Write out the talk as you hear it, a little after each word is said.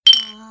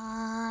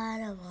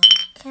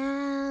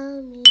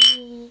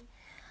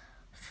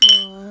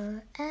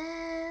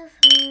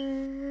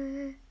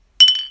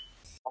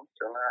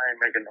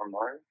making no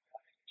noise.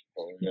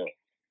 Oh, yeah.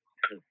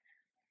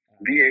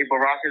 B.A.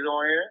 Barack is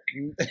on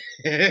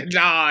here?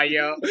 Nah,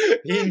 yo.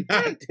 He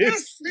not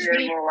this.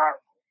 B.A. Barack.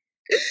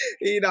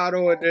 He not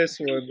on this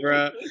one,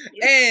 bro.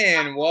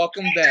 And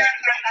welcome back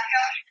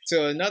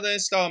to another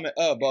installment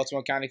of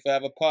Baltimore County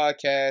Forever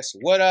Podcast.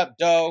 What up,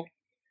 though?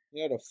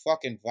 You know the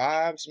fucking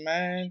vibes,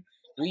 man.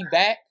 We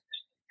back.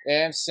 You know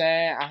what I'm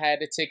saying? I had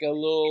to take a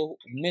little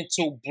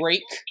mental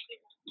break.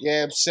 You know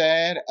what I'm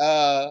saying?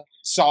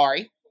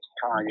 Sorry.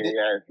 Kanye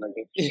ass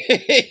nigga.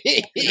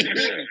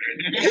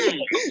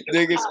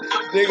 niggas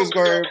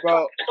worried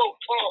about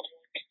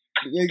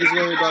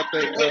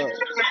that.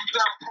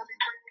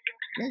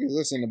 Niggas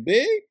listen to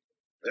Big.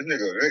 That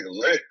nigga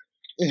lit.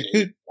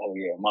 Oh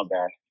yeah, my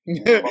bad.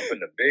 I'm up in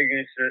the Big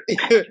and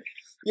shit.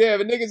 Yeah,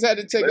 but niggas had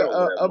to take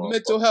a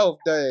mental health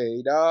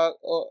day, dog,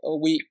 a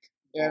week.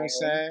 You know what I'm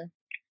saying?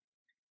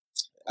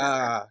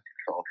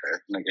 Okay,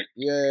 nigga.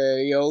 Yeah,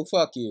 yo,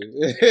 fuck you.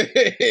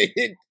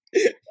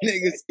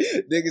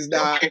 niggas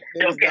not.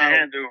 Niggas can't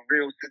handle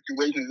real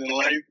situations in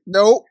life.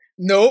 Nope.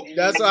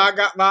 That's why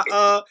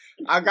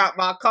I got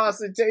my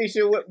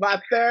consultation with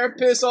my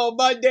therapist on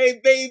Monday,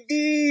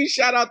 baby.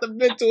 Shout out to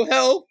mental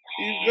health.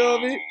 You feel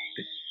me?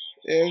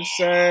 You know what I'm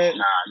saying?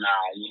 Nah.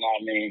 You know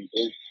what I mean?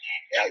 It's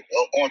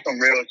on some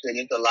real shit.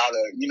 It's a lot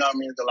of, you know what I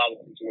mean? It's a lot of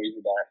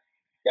situations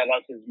that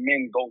us as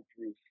men go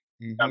through.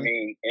 Mm-hmm. I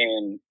mean,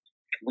 and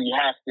we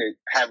have to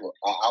have an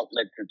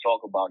outlet to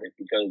talk about it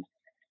because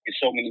there's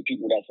so many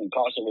people that's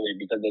incarcerated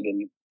because they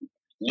didn't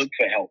look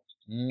for help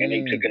and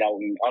they took it out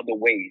in other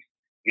ways.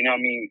 You know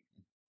what I mean?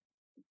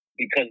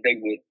 Because they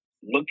were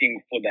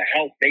looking for the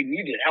help. They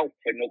needed help,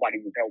 but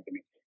nobody was helping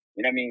them.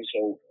 You know what I mean?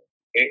 So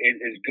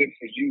it's good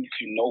for you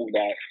to know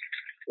that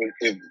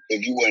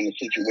if you were in a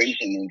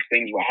situation and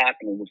things were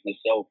happening with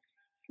yourself,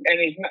 and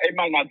it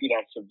might not be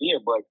that severe,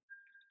 but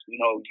you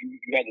know,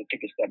 you had to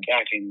take a step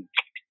back and,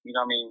 you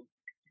know what I mean,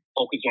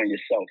 focus on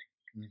yourself.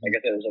 Mm-hmm. Like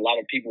I said, there's a lot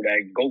of people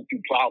that go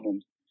through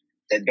problems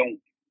that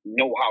don't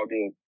know how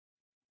to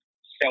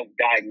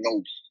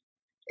self-diagnose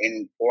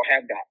and or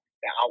have the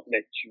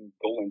outlet to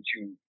go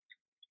into,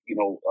 you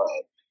know,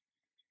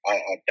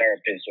 a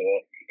therapist or,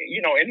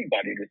 you know,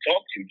 anybody to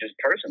talk to just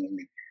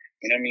personally.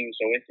 You know what I mean?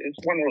 So it's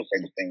one of those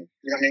type of things.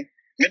 You know what I mean?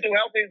 Mental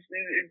health is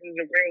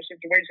a real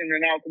situation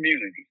in our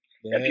community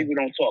that people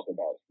don't talk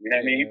about. You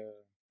know what I mean?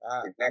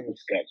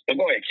 But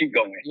go ahead, keep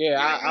going. Yeah,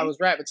 I was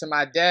rapping to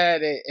my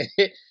dad.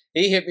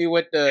 He hit me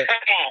with the,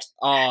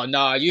 oh,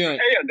 no, you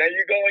ain't. Hey, there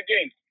you go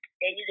again.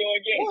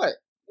 What?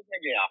 This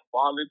nigga, I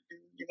followed you.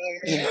 You know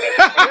what I mean?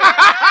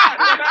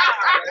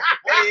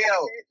 Hey, yo,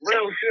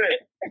 real shit,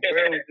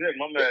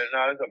 my man.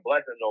 Nah, it's a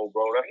blessing, though,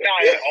 bro.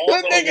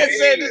 This nigga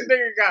said this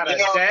nigga got a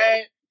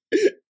dad.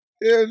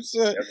 Yeah, I'm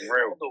saying. That's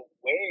real. The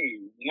way,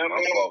 you know what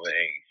I mean? My father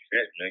ain't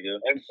shit, nigga.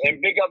 And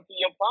big up to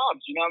your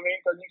pops, you know what I mean?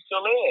 Because he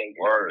still is.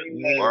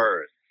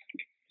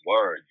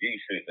 Word. G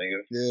shit,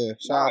 nigga. Yeah,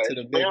 shout out to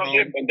the big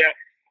homie.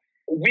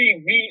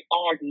 We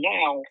are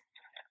now,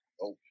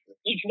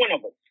 each one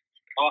of us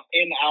are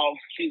in our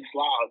kids'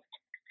 lives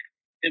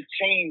to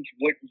change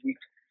what we,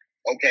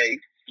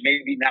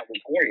 maybe not what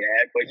Corey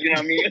had, but you know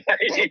what I mean?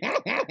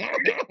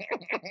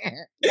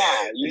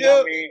 You know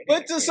what I mean?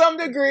 But to some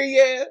degree,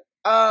 yeah.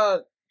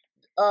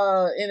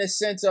 In a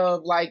sense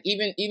of like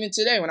even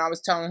today when I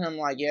was telling him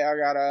like, yeah, I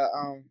got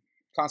a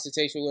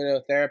consultation with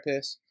a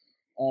therapist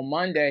on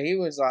Monday, he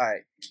was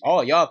like,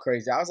 oh, y'all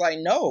crazy. I was like,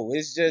 no,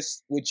 it's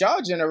just with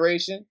y'all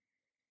generation,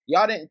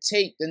 y'all didn't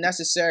take the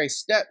necessary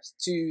steps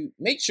to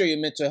make sure your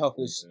mental health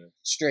was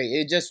straight.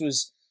 It just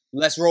was,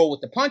 let's roll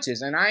with the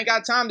punches. And I ain't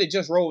got time to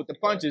just roll with the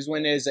punches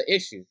when there's an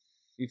issue.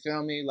 You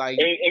feel me? Like,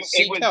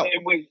 seek help.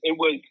 It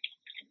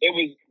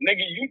was,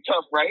 nigga, you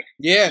tough, right?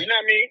 Yeah. You know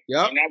what I mean?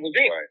 Yep. And that was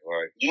it.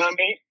 Right. You know what I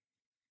mean?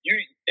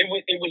 It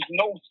was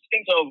no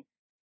sense of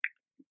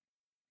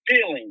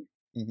feeling.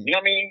 Mm-hmm. You know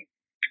what I mean?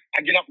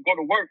 I get up and go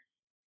to work.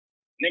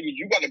 Nigga,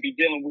 you got to be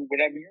dealing with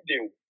whatever you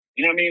deal with.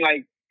 You know what I mean?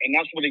 Like, and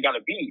that's what it got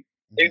to be.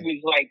 Mm-hmm. It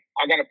was like,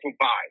 I got to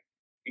provide.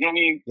 You know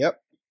what I mean? Yep.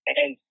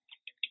 And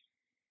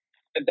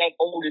that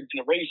older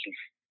generation.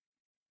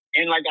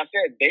 And like I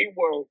said, they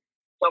were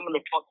some of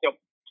the fucked up,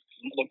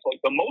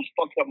 the most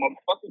fucked up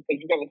motherfuckers,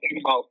 because you got to think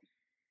about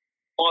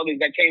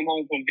fathers that came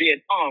home from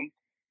Vietnam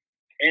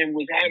and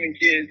was having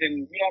kids,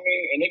 and you know what I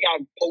mean, and they got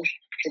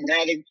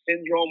post-traumatic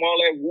syndrome, all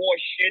that war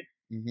shit,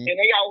 and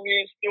they out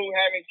here still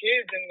having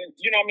kids, and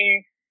you know what I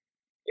mean,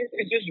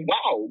 it's just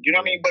wild, you know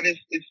what I mean, but it's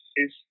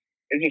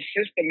a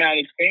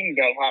systematic thing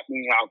that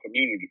happening in our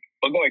community.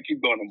 But go ahead,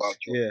 keep going about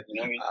you. Yeah. You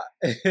know what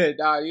I mean?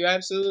 Nah, you're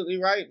absolutely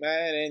right,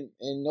 man,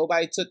 and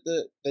nobody took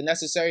the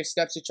necessary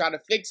steps to try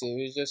to fix it. It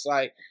was just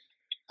like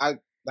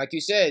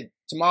you said,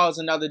 tomorrow's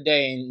another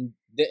day, and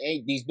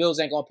these bills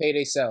ain't gonna pay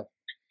themselves.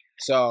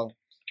 So,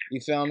 you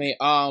feel me?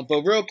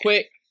 But real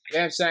quick, you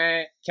know what I'm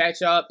saying?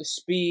 Catch up to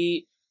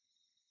speed.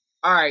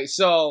 All right,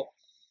 so,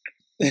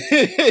 all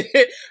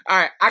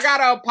right, I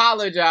gotta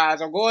apologize.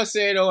 I'm gonna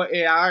say it on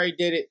air. I already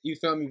did it. You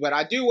feel me? But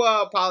I do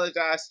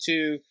apologize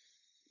to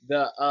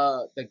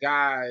the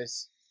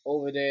guys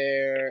over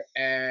there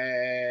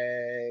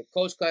at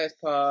Coach Class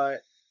Pod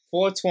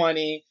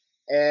 420,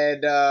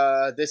 and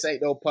This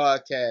Ain't No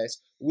Podcast.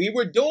 We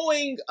were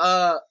doing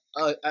a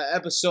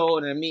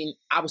episode, and I mean,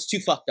 I was too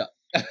fucked up.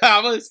 I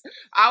was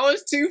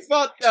too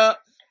fucked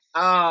up.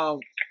 To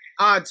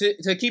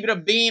keep it a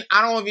bean,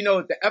 I don't even know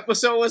if the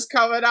episode was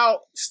coming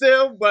out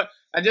still, but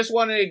I just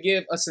wanted to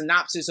give a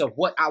synopsis of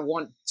what I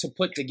want to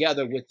put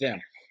together with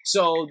them.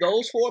 So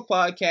those 4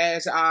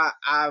 podcasts,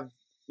 I've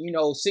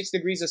 6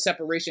 degrees of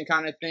separation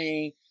kind of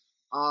thing.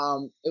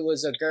 It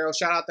was a girl.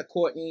 Shout out to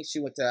Courtney. She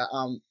went to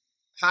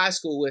high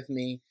school with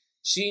me.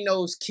 She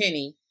knows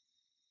Kenny,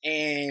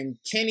 and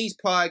Kenny's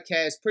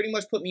podcast pretty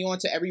much put me on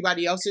to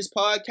everybody else's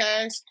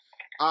podcast.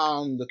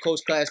 The Coach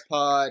Class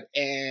Pod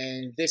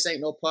and This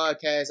Ain't No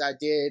Podcast. I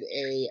did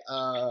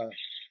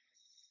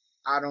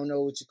I don't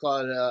know what you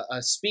call it,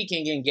 a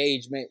speaking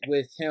engagement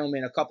with him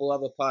and a couple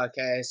other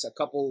podcasts.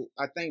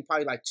 I think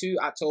probably like 2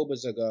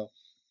 Octobers ago,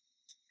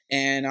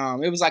 and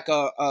it was like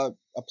a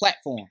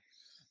platform.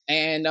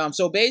 And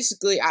so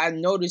basically, I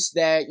noticed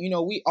that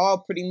we all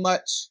pretty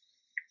much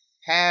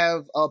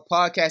have a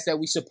podcast that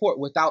we support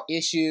without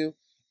issue,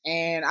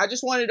 and I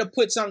just wanted to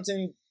put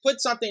something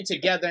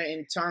together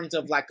in terms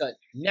of like a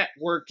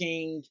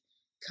networking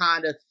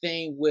kind of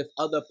thing with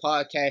other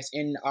podcasts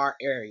in our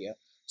area.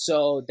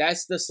 So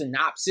that's the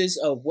synopsis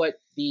of what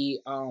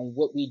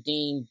what we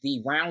deem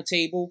the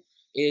roundtable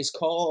is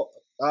called.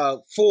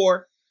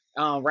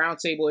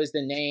 Roundtable is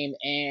the name,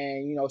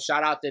 and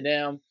shout out to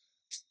them.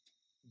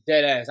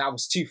 Deadass, I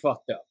was too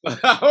fucked up.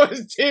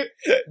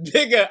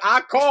 Nigga, I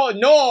called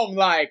Norm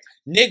like,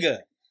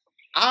 nigga,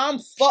 I'm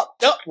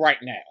fucked up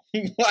right now.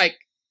 Like,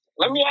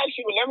 let me ask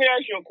you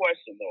a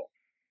question though,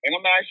 and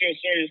I'm gonna ask you a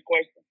serious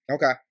question.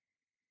 Okay.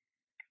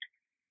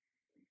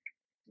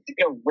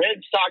 Your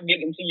red sock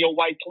get into your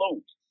white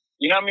clothes.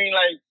 You know what I mean?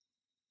 Like,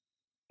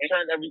 it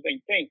turned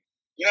everything pink.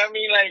 You know what I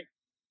mean? Like,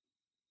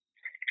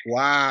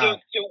 wow.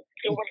 You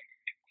know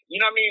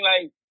what I mean?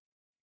 Like,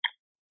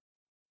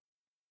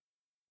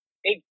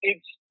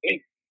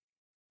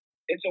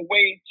 it's a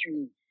way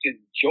to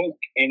joke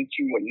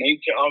into a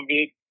nature of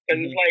it,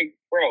 because it's like,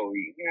 bro,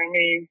 you know what I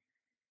mean?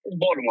 It's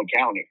Baltimore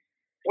County.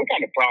 What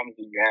kind of problems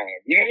do you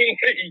have? You know what I mean?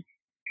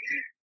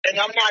 And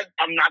I'm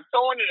not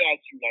throwing it at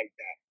you like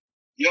that.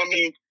 You know what I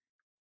mean?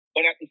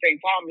 But at the same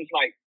time, it's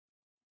like,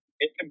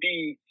 it could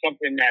be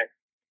something that's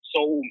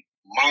so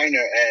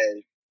minor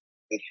as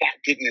the sock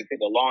getting into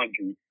the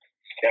laundry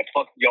that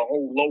fucked your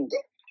whole load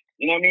up.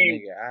 You know what I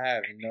mean? Nigga, I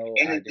have no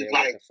idea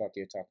what the fuck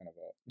you're talking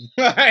about.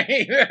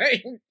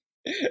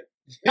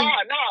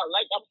 Nah,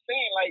 like I'm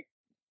saying, like,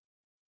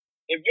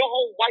 if your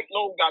whole white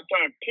load got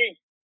turned pink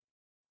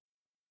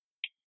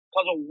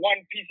because of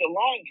one piece of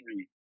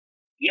laundry,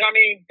 you know what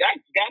I mean?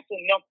 That's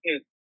enough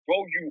to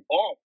throw you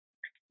off.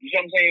 You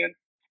know what I'm saying?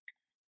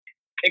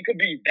 It could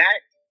be that,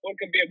 or it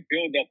could be a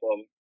buildup of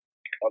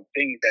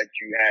things that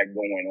you had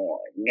going on.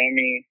 You know what I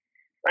mean?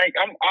 Like,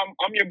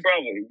 I'm your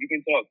brother. You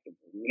can talk to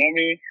me. You know what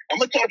I mean? I'm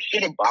gonna talk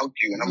shit about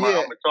you, and I'm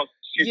gonna talk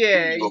shit to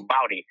you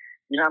about it.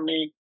 You know what I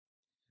mean?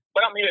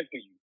 But I'm here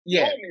for you.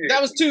 Yeah, that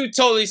was 2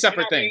 totally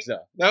separate things,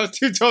 though. That was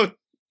 2 totally.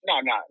 No.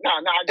 I got you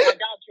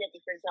at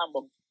the same time,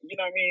 but you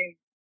know what I mean?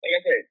 Like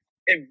I said,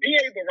 if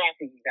B.A.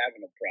 Baracus is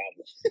having a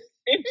problem,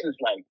 it's just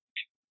like,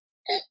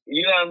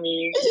 you know what I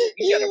mean?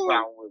 He got a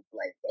problem with,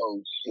 like,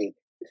 oh shit,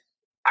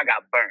 I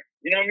got burnt.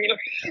 You know what I mean?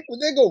 Well,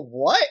 nigga,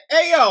 what?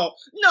 Hey yo,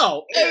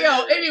 no. Hey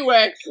yo.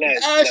 Anyway,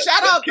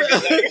 shout out to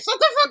shut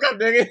the fuck up,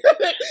 nigga.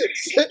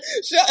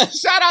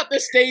 Shout out to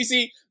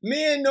Stacy.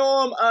 Me and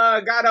Norm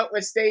got up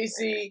with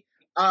Stacy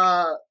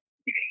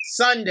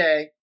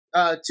Sunday.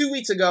 2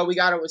 weeks ago, we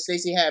got up with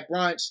Stacy. Had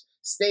brunch.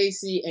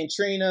 Stacy and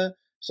Trina.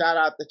 Shout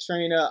out to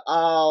Trina.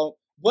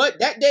 But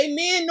that day,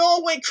 me and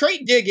Norm went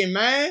crate digging,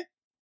 man.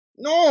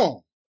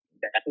 No.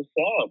 That's a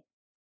sub.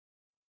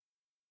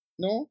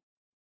 No.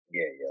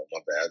 Yeah, my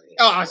bad.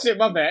 Oh, shit,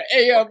 my bad.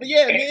 Hey, but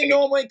yeah, me and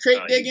Norm went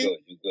crate digging.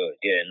 You good.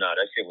 Yeah,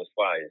 that shit was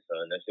fire,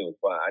 son. That shit was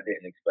fire. I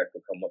didn't expect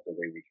to come up the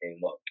way we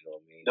came up, you know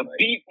what I mean? The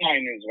beat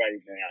miners right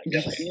now. You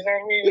know what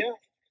I mean?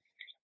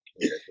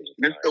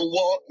 Yeah. Mr.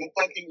 Walt and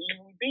fucking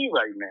EUD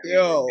right now.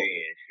 Yo.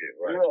 Shit,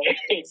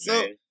 right?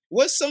 So,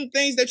 what's some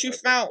things that you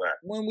found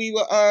when we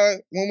were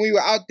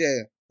out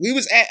there? We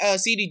was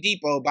at CD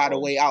Depot, by the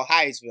way, out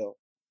Hyattsville.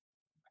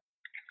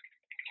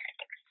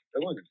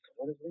 What is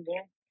it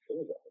again?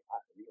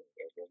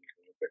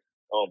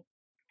 I'm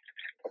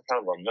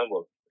trying to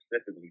remember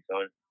specifically,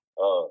 son.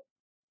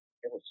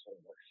 There was so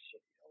much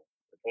shit,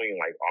 between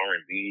like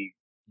R&B,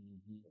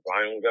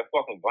 vinyl. That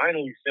fucking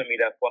vinyl you sent me,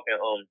 that fucking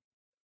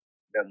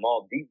that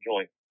Mobb Deep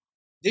joint.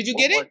 Did you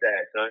get it? What was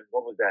that, son?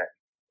 What was that?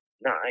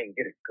 Nah, I didn't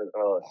get it because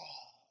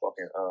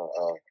fucking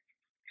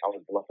I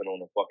was bluffing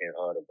on the fucking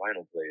the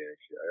vinyl player and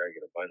shit. I gotta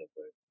get a vinyl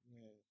player.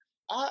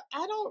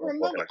 I don't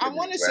remember. I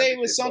want to say it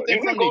was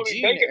something from the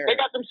G era. They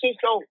got them shit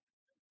though.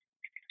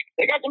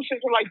 They got them shit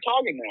from like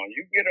Target now.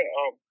 You get a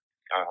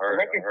I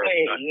heard. I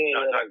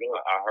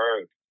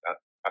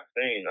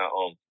seen. I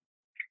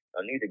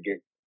need to get.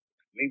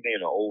 Me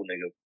being an old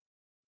nigga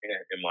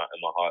in my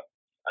heart,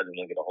 I just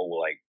want to get a whole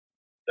like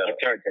a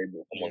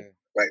turntable. Come on.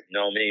 Right. You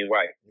know what I mean?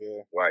 Right.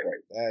 Yeah. Right.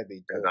 That'd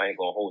be dope. Because I ain't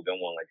gonna hold them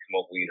on like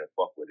smoke weed and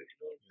fuck with it. You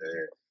know what I'm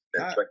saying?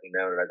 Especially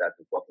now that I got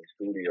the fucking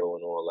studio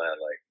and all that,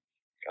 like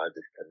I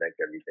just connect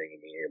everything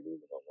in here,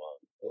 losing my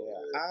mind.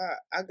 Yeah,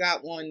 I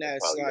got one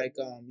that's like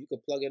you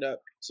could plug it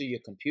up to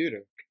your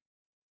computer.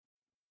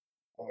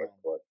 My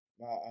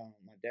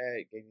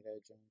dad gave me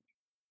that joint.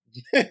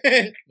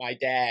 My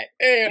dad.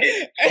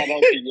 Shout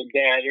out to your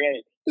dad,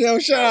 right? Yo,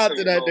 shout out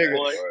to that nigga.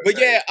 Boy. But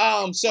yeah,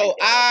 so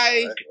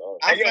I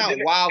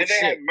found wild shit. Did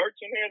they have shit. merch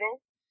in here though?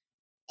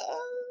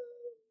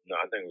 No,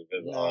 I think it was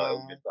just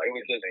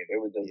it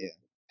was just yeah.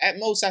 At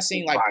most, I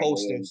seen like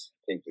posters.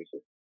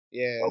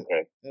 Yeah.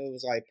 Okay. It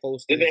was like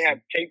posters. Did they have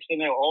tapes in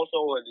there also,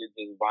 or is it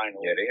just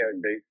vinyl? Yeah, they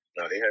had tapes.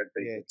 No, they had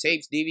tapes. Yeah,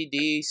 tapes,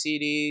 DVDs,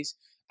 CDs.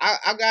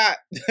 I got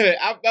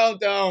I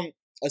found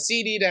a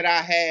CD that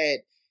I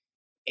had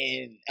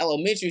in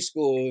elementary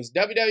school. It was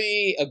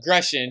WWE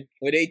Aggression,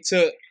 where they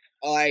took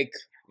like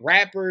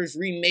rappers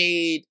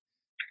remade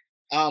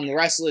the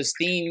wrestlers'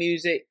 theme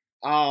music.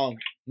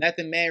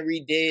 Method Man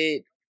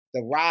redid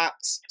The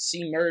Rock's,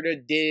 C Murder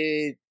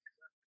did.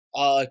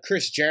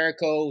 Chris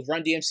Jericho,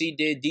 Run DMC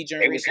did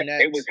D-Generation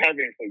X. It was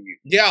heaven for you.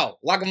 Yo,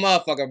 like a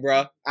motherfucker,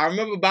 bro. I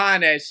remember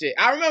buying that shit.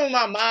 I remember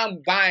my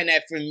mom buying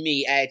that for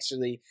me,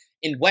 actually,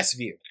 in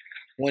Westview.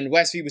 When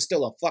Westview was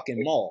still a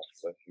fucking mall.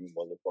 Westview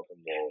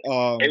motherfucking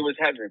mall. It was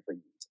heaven for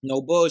you.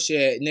 No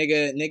bullshit.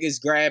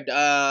 Niggas grabbed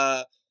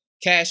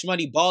Cash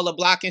Money Baller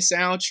Blocking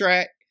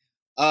soundtrack.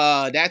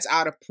 That's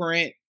out of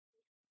print.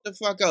 The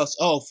fuck else?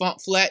 Oh,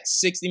 Funk Flex,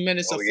 60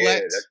 Minutes of Flex.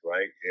 Yeah, that's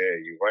right. Yeah,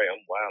 you're right.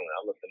 I'm wilding.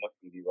 I looked at my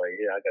CD right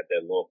here. I got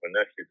that Lord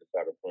Finesse shit that's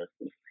out of print.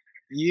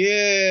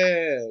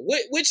 Yeah.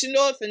 Which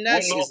Lord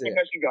Finesse is it? What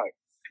Finesse you got?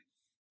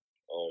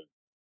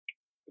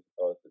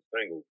 It's the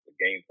single, the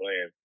Game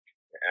Plan,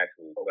 the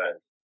actual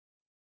class.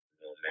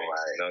 You know, man.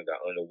 Right. Now I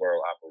got Underworld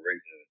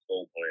Operation and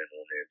Soul Plan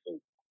on there too.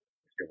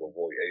 Shit with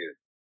Boy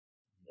Ayers.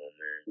 You know,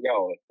 man.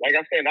 Yo, like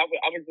I said, I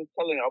was just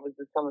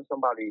telling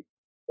somebody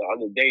the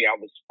other day,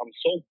 I'm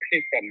so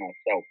pissed at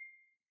myself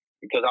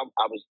because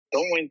I was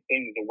throwing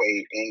things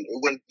away, and it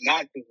was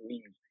not just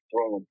me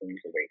throwing things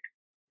away.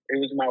 It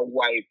was my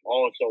wife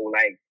also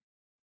like,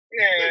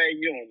 yeah,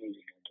 you don't need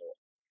it no more.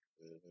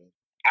 Mm-hmm.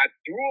 I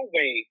threw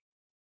away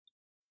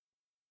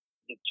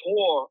the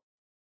tour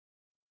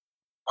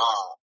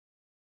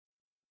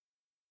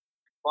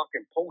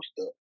fucking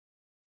poster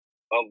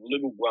of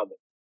Little Brother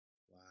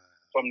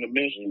from the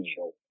Minstrel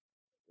Show.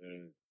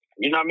 Mm.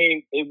 You know what I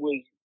mean? It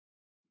was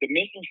the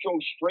Minstrel Show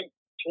straight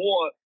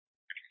tour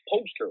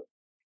poster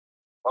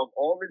of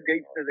all the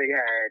dates that they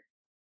had,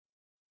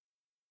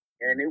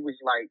 and it was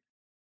like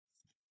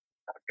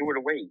I threw it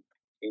away.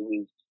 It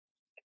was,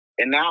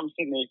 and now I'm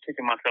sitting there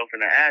kicking myself in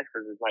the ass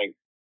because it's like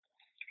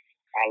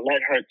I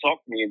let her talk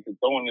me into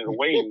throwing it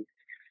away,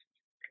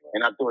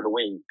 and I threw it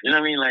away. You know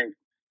what I mean? Like,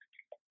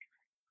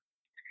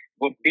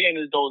 but being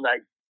as though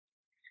like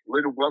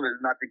Little Brother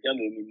is not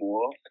together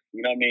anymore.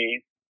 You know what I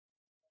mean?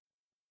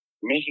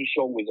 Minstrel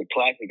Show was a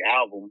classic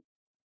album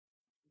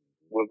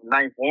with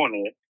Ninth on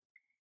it,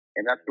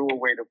 and I threw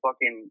away the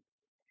fucking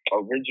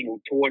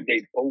original tour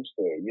date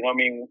poster. You know what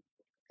I mean?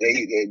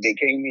 They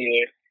came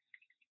here,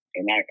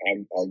 and I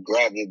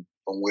grabbed it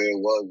from where it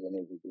was, and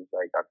it was just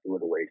like I threw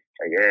it away.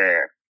 Like,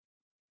 yeah,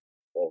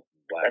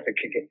 that's a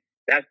kick.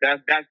 That's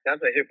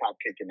a hip hop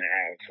kick in the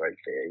ass right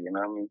there. You know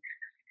what I mean?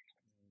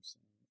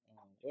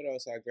 What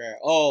else I grabbed?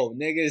 Oh,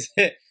 niggas.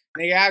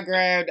 Nigga, I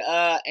grabbed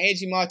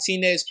Angie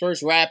Martinez's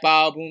first rap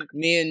album.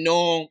 Me and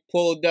Norm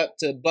pulled up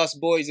to Bus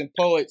Boys and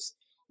Poets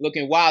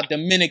looking wild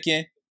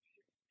Dominican.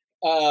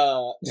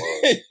 What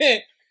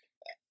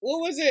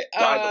was it?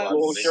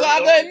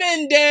 Suave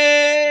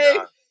Mendez.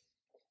 Nah.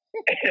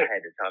 I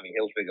had the Tommy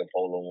Hilfiger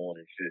polo on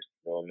and shit.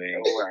 You know what I mean?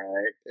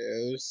 Right.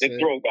 Yeah, the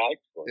throwback.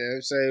 Yeah,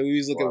 I'm saying we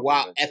was looking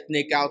wild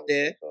ethnic out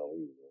there.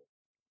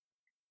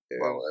 Yeah,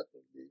 wild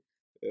ethnic. You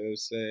know what I'm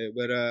saying?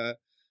 But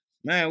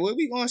man, where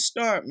we gonna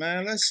start,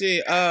 man? Let's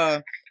see.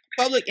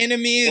 Public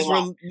Enemy is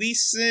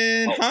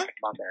releasing, my bad.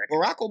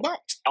 Barack Obama.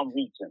 I'm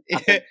reaching.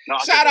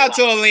 Shout out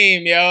to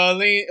Aleem, yo.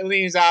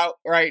 Aleem's out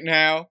right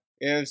now.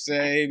 You know what I'm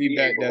saying? He'll be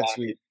back next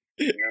week.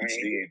 You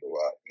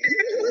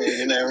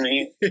know what I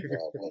mean?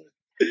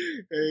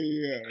 Hey,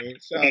 yeah.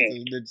 Shout out to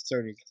the Ninja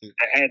Turtles too.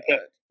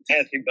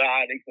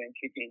 Antibiotics ain't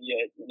kicking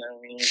yet. You know what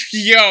I mean?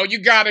 Yo, you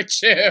gotta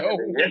chill.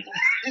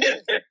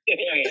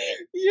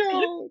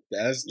 Yo,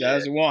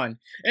 that's one.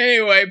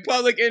 Anyway,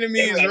 Public Enemy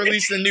is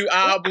releasing a new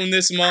album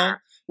this month.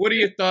 What are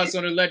your thoughts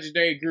on the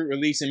legendary group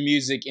releasing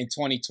music in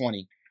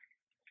 2020?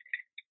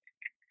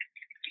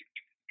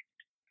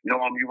 You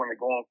want to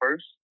go on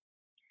first?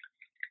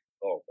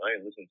 Oh, I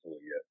ain't listened to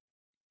it yet.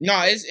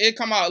 No, it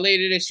come out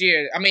later this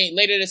year. I mean,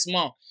 later this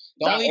month.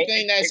 The only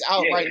thing that's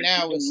out right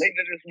now is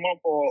later this month,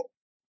 or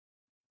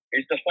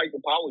it's the Fight the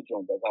Power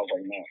joint that's out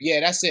right now. Yeah,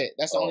 that's it.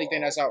 That's the only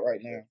thing that's out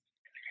right now.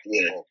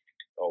 Yeah.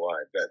 Oh, all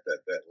right. Bet. Well,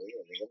 yeah,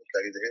 I'm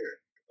excited to hear it.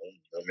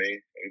 I mean,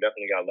 we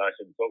definitely got a lot of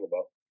shit to talk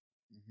about.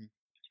 Mm-hmm.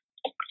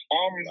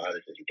 A lot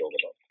of shit to talk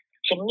about.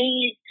 To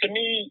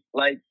me,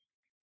 like,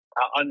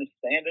 I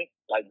understand it.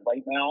 Like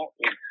right now,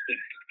 it's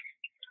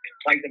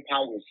Fight the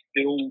Power is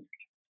still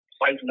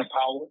fighting the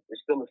power.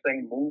 It's still the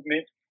same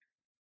movement.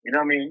 You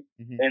know what I mean?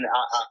 Mm-hmm. And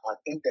I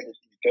think that it's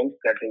dope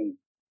that they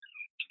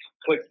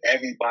put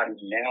everybody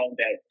now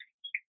that's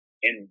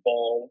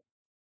involved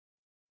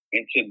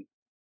into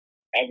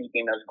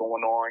everything that's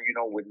going on. You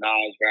know, with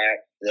Nas,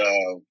 Rap,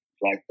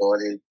 Black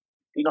Thought is.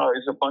 You know,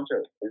 it's a bunch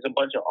of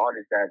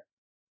artists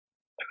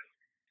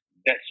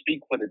that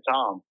speak for the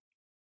time.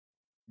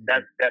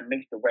 That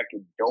makes the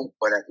record dope,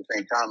 but at the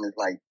same time, it's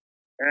like,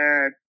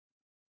 I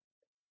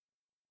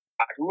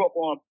grew up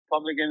on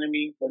Public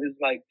Enemy, but it's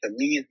like, to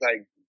me, it's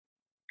like,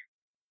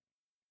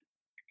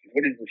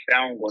 what is the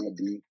sound going to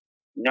be?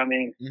 You know what I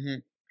mean? Mm-hmm.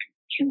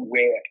 To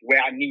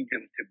where I need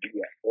them to be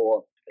at,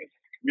 or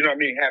you know what I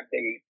mean? Have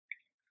they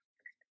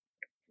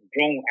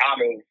grown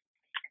out of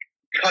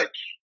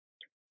touch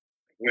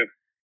with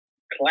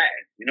class?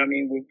 You know what I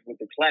mean? With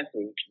the class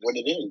of what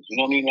it is. You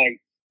know what I mean?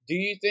 Like, do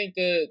you think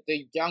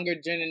the younger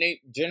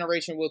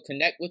generation will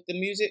connect with the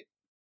music?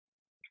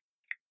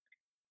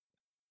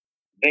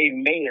 They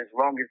may, as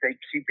long as they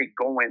keep it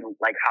going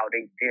like how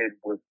they did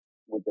with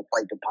the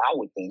Fight the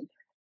Power thing.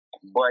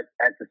 But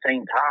at the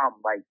same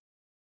time, like,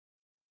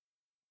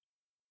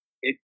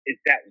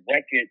 it's that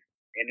record,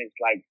 and it's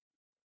like,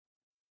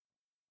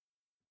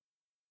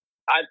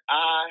 I'm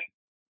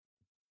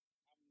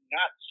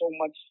not so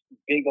much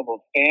big of a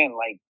fan.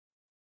 Like,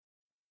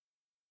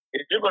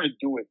 if you're gonna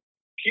do it,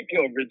 keep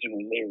your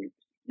original lyrics.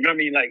 You know what I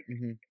mean? Like,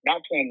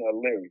 not playing the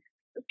lyrics.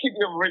 Just keep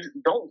your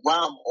original. Don't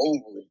rhyme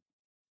over it,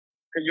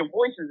 because your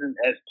voice isn't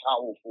as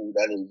powerful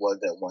that it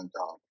was at one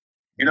time.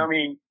 You know what I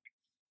mean?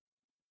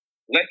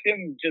 Let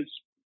them just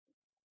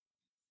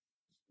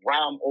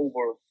rhyme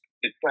over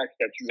the tracks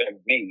that you have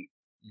made.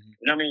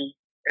 You know what I mean?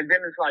 And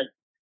then it's like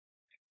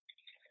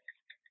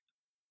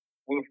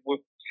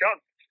with Chuck.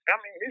 I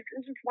mean,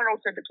 it's just one of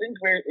those type of things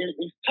where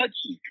it's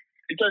touchy,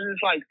 because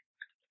it's like,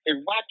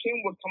 if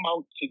Rakim would come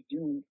out to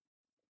do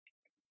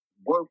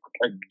work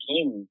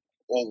again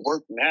or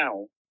work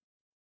now,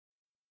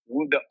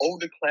 would the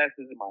older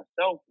classes and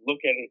myself look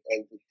at it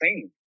as the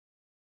same?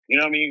 You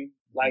know what I mean?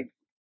 Like,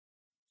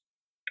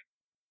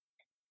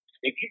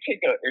 if you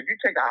take a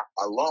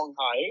long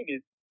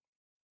hiatus,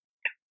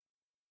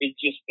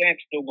 it's your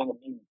stamp's still going to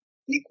be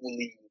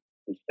equally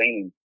the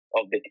same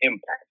of the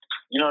impact.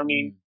 You know what I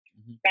mean?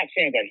 Not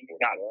saying that he's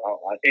not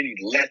any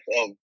less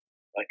of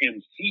an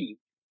MC,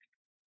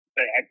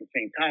 but at the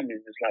same time,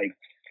 it's just like,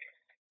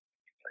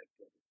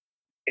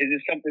 is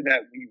it something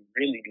that we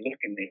really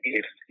looking to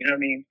hear? You know what I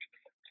mean?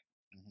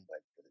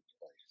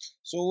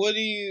 So what do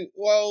you?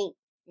 Well,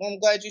 I'm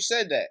glad you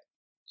said that.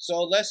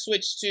 So let's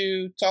switch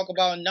to talk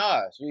about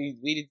Nas.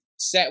 We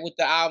sat with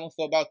the album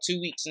for about 2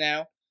 weeks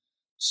now.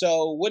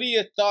 So what are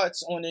your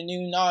thoughts on the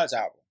new Nas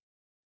album?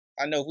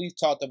 I know we've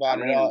talked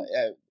about it all,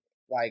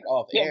 like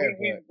off air.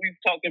 We've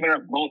talked about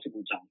it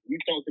multiple times.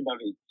 We've talked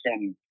about it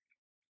from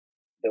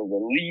the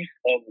release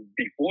of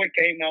before it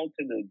came out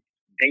to the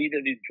day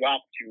that it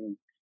dropped to,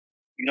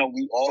 you know,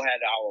 we all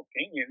had our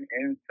opinion.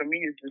 And to me,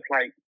 it's just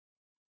like,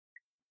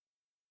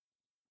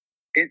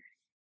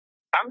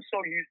 I'm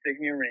so used to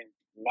hearing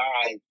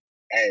Nas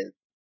as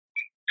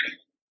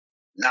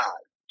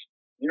Nas.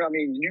 You know what I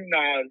mean? New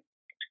Nas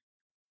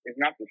is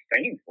not the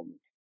same for me.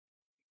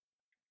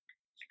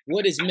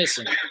 What is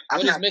missing?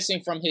 What is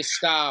missing from his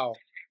style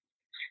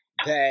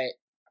that...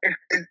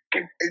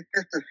 It's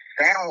just the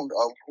sound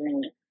of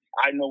who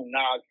I know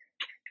Nas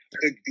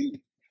could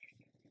be.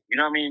 You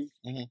know what I mean?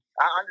 I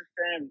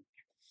understand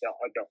the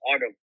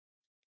art of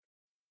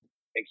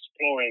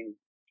exploring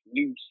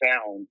new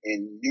sound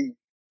and new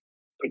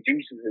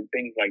producers and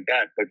things like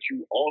that, but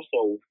you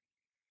also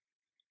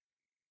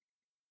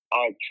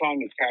are trying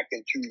to tap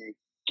into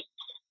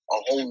a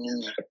whole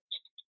new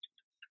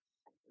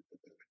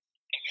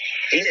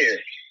ear.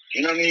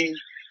 You know what I mean?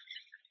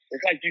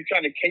 It's like you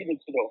trying to cater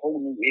to the whole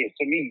new ear,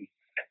 to me,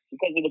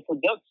 because of the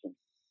production.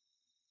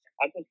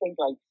 I just think,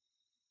 like,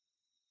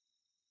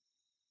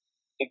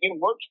 if it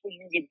works for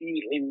you to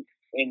be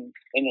in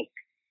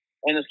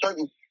a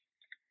certain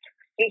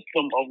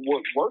system of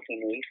what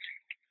working is,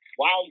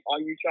 why are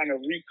you trying to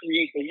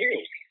recreate the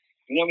wheel?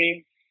 You know what I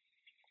mean?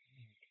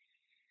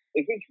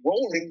 If it's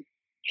rolling,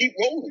 keep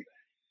rolling.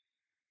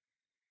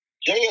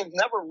 Jay has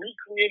never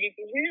recreated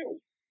the wheel,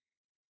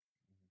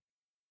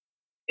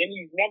 and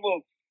he's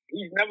never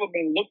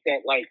been looked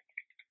at like,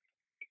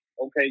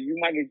 okay, you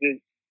might have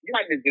did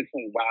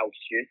some wild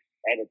shit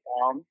at a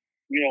time,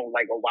 you know,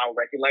 like a wild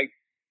record. Like,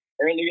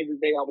 earlier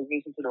today, I was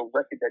listening to the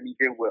record that he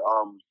did with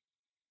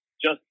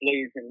Just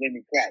Blaze and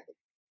Lenny Kravitz.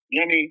 You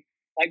know what I mean?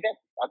 Like,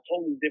 that's a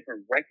totally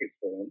different record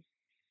for him.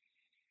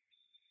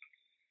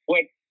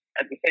 But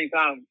at the same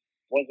time,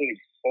 was it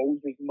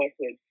exposed as much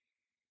as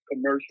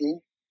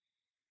commercial?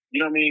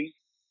 You know what I mean?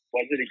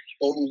 Was it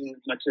exposed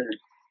as much as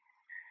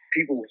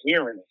people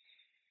hearing it?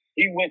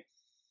 He went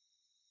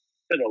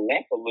to the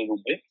left a little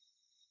bit,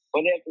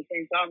 but at the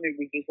same time, it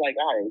was just like,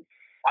 all right,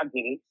 I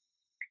did it.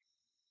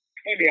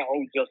 Maybe I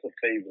owe Just a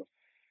favor.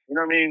 You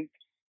know what I mean?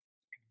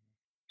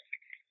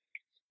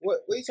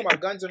 What are you talking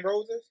about, Guns N'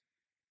 Roses?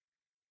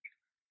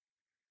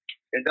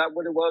 Is that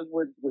what it was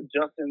with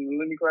Justin and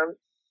Lenny Kravitz?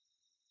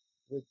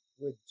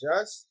 With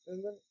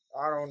Justin,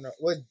 I don't know.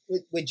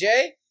 With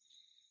Jay?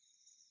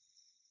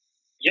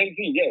 Jay-Z,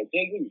 yeah,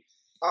 Jay-Z.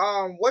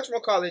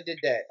 Whatchamacallit did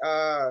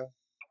that?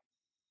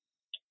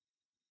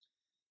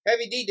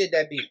 Heavy D did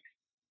that beat.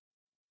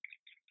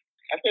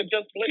 I said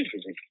Just Blaze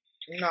did it.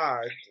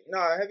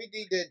 Nah, Heavy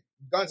D did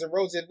Guns N'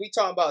 Roses. We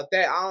talking about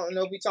that. I don't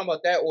know if we talking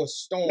about that or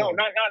Storm. No,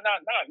 not.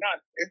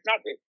 It's not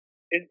that.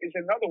 It's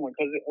another one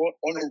because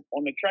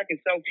on the track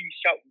itself, he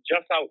shout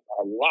just out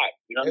a lot.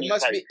 You know what I mean?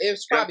 Must be.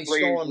 It's probably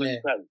Blaze, Storm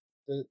then.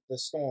 The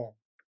Storm.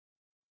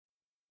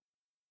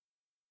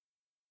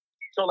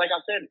 So, like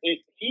I said,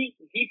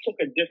 he took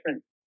a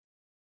different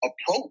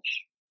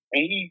approach,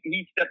 and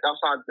he stepped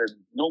outside the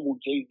normal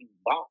Jay-Z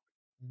box.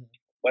 Mm-hmm.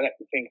 But at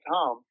the same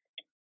time,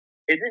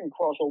 it didn't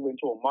cross over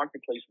into a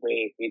marketplace where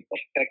it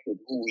affected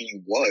who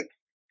he was.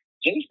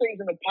 Jay stays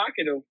in the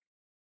pocket of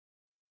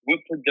with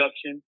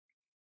production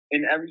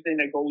and everything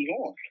that goes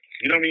on.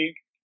 You know what I mean?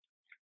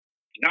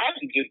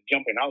 Nas is just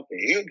jumping out there.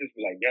 He'll just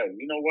be like, yo,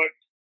 you know what?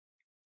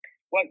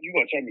 What, you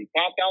gonna charge me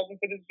 $5,000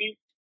 for this beat?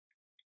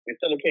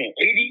 Instead of paying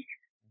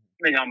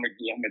 $80? Man, I'm gonna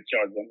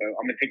charge them.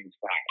 I'm gonna take this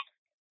 $5.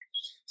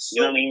 So,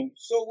 you know what I mean?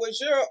 So was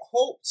your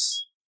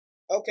hopes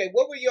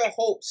what were your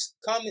hopes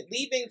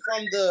leaving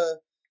from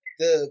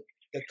the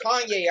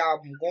Kanye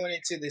album going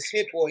into this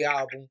Hit Boy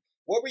album?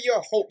 What were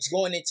your hopes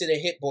going into the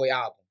Hit Boy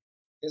album?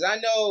 Because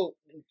I know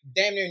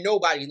damn near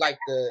nobody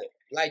liked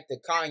the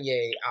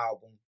Kanye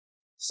album.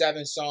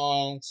 7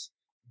 songs,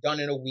 done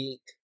in a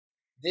week.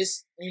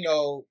 This,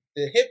 the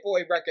Hit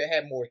Boy record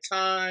had more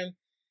time.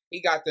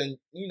 He got to,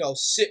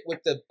 sit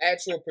with the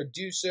actual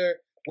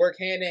producer, work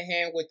hand in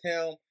hand with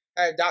him.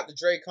 Had Dr.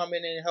 Dre come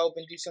in and help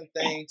and do some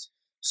things.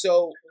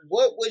 So,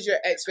 what was your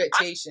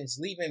expectations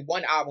leaving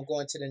one album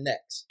going to the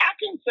next? I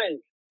can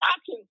say,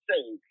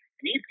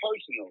 me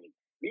personally,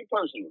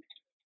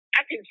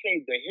 I can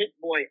say the Hit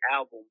Boy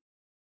album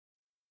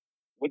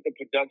with the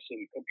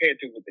production compared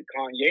to with the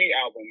Kanye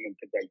album and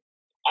production,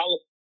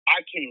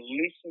 I can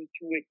listen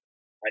to it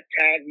a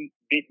tad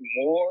bit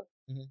more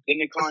than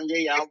the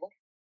Kanye album.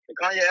 The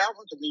Kanye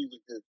album to me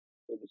was just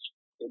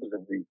it was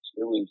a reach.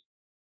 It was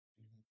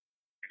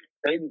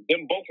both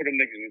of them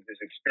niggas was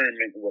just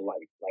experimenting with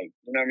life, like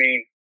you know what I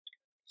mean.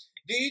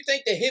 Do you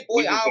think the Hit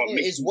Boy album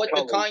is what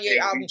the Kanye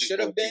album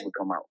should have been?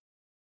 Come out.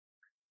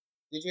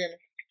 Did you hear me?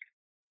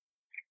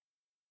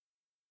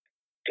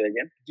 Say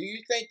again? Do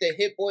you think the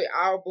Hit Boy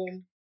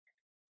album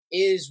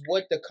is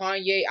what the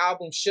Kanye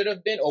album should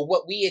have been, or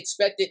what we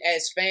expected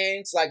as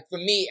fans? Like for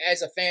me,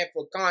 as a fan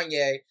for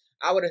Kanye,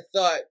 I would have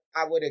thought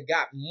I would have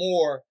got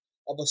more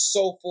of a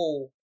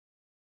soulful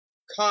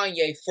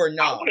Kanye for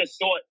Nas. I would have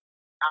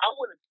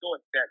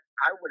thought that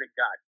I would have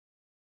got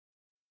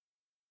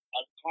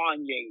a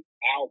Kanye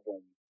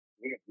album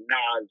with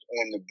Nas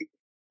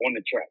on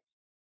the track.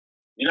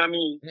 You know what I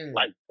mean?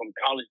 Like from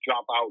College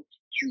Dropouts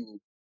to,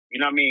 you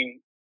know what I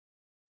mean?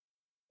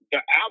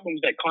 The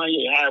albums that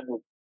Kanye had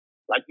with,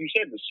 like you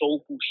said, the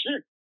soulful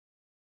shit,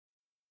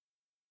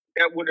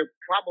 that would have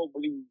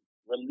probably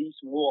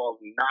released more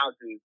of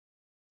Nas's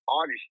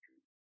artistry.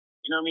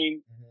 You know what I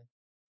mean?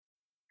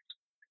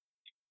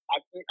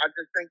 I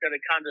just think that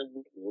it kind of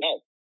was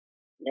less.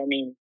 You know what I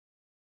mean?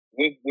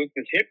 With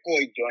this Hit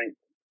Boy joint,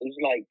 it's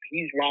like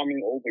he's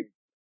rhyming over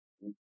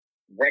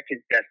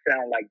records that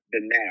sound like the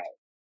now.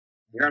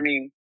 You know what I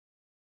mean?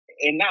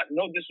 And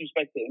no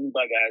disrespect to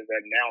anybody that has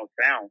that now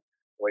sound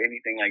or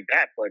anything like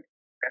that, but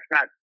that's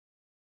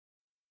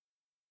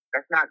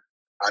not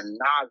a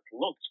Nas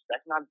look.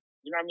 That's not,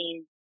 you know what I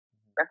mean?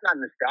 That's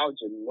not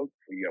nostalgia look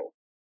for you.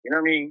 You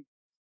know what I mean?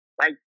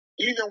 Like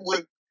even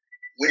with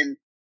when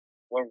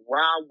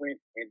Ra went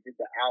and did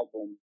the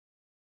album,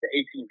 The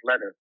 18th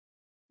Letter,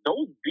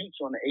 those beats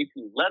on the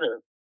 18th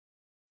Letter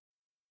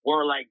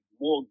were like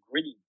more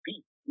gritty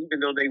beats, even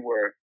though they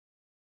were,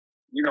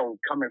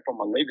 coming from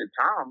a later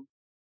time,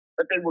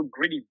 but they were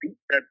gritty beats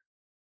that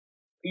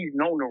he's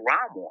known to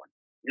rhyme on.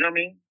 You know what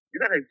I mean? You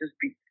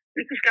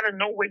just gotta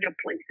know where your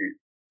place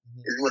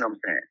is what I'm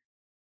saying.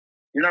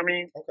 You know what I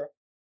mean? Okay.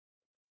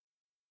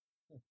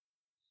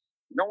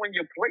 Knowing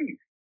your place.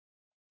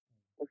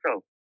 What's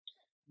up?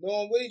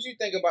 Norm, what did you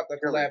think about the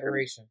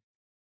collaboration?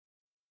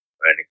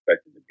 I didn't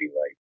expect it to be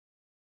like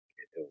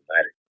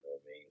Illmatic, you know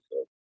what I mean? So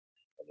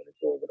I'm gonna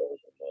go over those.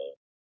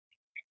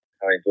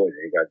 I enjoyed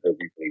it. It got good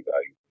replay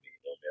value for me,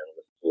 you know what I mean? I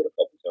listened to it a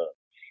couple times.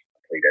 I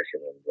played that shit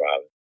when I'm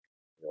driving,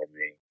 you know what I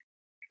mean?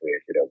 Play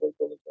that shit at work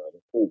all the time.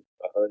 It's cool.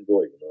 I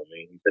enjoyed it, you know what I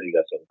mean? He said he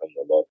got something coming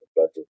to Law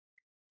Professor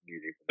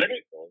music from me,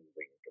 so I'm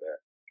waiting for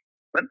that.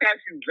 Let me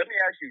ask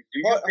you.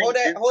 Hold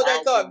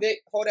that thought,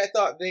 Vic. Hold that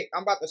thought, Vic.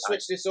 I'm about to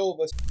switch this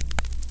over.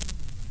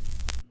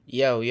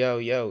 Yo.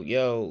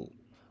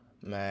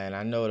 Man,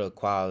 I know the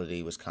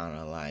quality was kind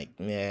of like,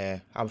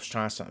 I was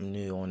trying something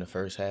new on the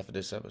first half of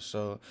this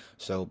episode.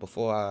 So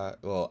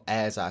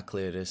as I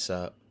clear this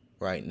up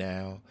right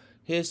now,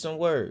 here's some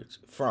words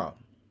from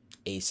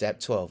ASAP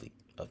 12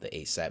 of the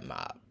ASAP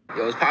Mob.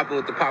 Yo, it's popping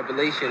with the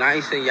population. I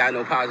ain't saying y'all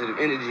no positive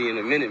energy in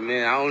a minute,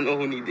 man. I don't know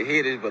who need to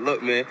hear this, but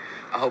look, man,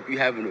 I hope you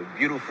having a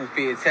beautiful,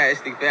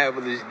 fantastic,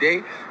 fabulous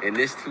day, and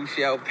this too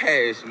shall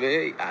pass,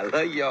 man. I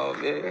love y'all,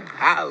 man.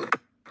 Holla.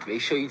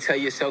 Make sure you tell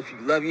yourself you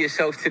love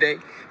yourself today.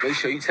 Make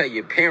sure you tell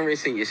your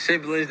parents and your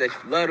siblings that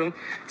you love them.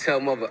 Tell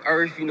Mother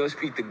Earth,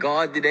 speak to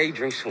God today.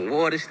 Drink some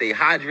water, stay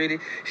hydrated,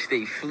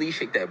 stay free,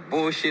 shake that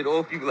bullshit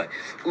off. You be like,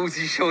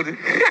 Uzi shoulder.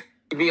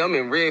 Me, I'm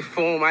in red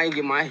form. I ain't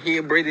get my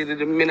hair braided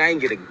in a minute. I ain't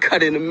get a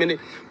cut in a minute.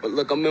 But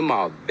look, I'm in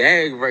my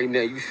bag right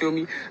now. You feel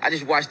me? I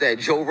just watched that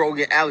Joe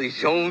Rogan, Alex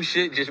Jones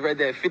shit. Just read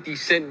that 50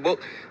 Cent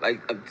book. Like,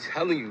 I'm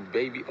telling you,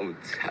 baby. I'm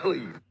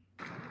telling you.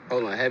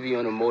 Hold on, heavy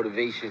on the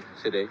motivation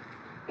today.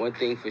 One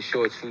thing for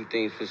sure, two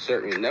things for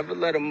certain. Never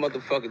let a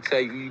motherfucker tell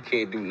you you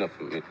can't do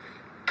nothing, man.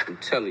 I'm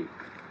telling you.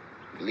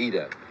 Believe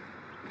that.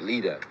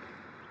 Believe that.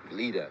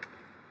 Believe that.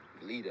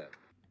 Believe that.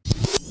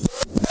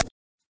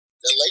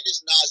 The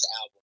latest Nas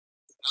album.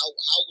 How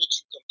would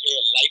you compare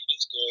Life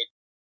is Good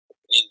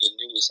and the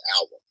newest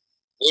album?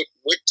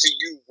 What to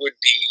you would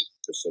be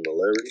the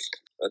similarities?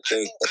 I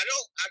think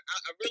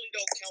I really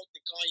don't count the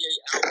Kanye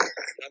album.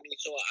 I mean,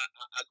 so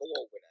I go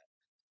over that.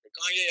 The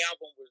Kanye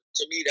album was,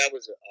 to me, that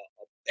was a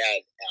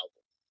bad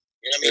album.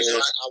 You know what I mean? So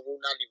I will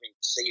not even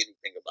say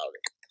anything about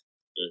it.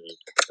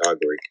 I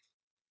agree.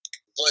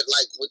 But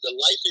like with the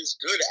Life is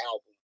Good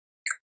album,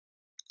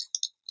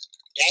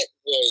 that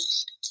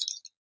was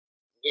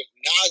with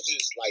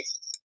Nas's, like,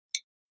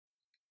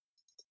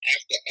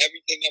 after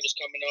everything that was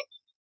coming up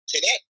to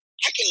that,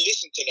 I can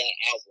listen to that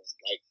album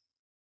like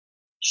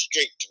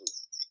straight through,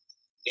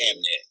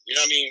 damn near. You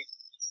know what I mean?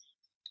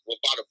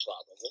 Without a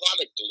problem,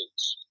 without a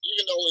glitch.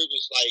 Even though it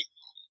was like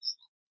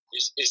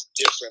it's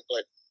different,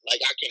 but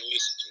like I can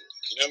listen to it.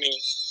 You know what I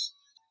mean?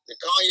 The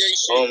Kanye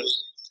shit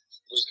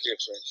was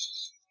different,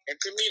 and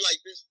to me,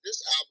 like this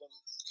album,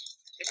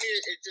 to me,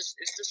 it's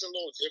just a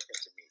little different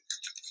to me.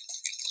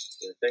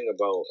 The thing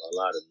about a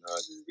lot of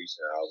Nas's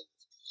recent albums,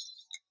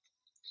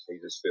 they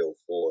just feel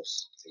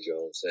forced. You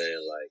know what I'm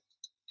saying? Like,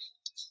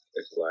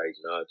 it's like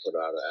Nas put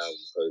out an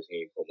album because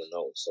he ain't putting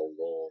out in so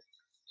long.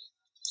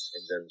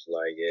 And then it's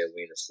like, yeah,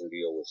 we in the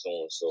studio with so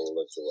and so,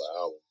 let's do an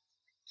album.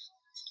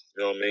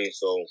 You know what I mean?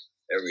 So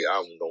every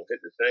album don't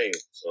hit the same.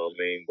 You know what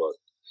I mean? But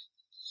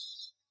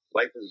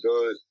Life is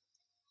Good.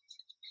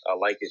 I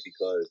like it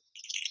because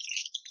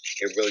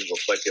it really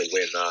reflected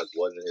where Nas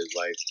was in his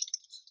life.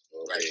 You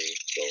know what I mean?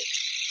 So,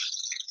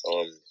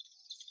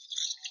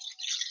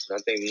 I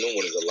think the new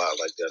one is a lot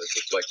like that.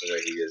 It's reflecting where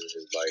he is in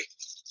his life.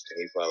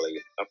 And he probably,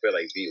 I feel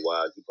like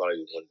Beat-wise, he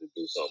probably just wanted to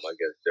do something, I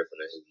guess,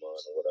 different in his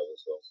mind or whatever.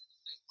 So,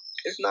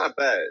 it's not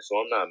bad. So,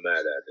 I'm not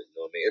mad at it. You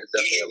know what I mean? It's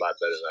definitely a lot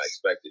better than I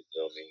expected.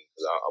 You know what I mean?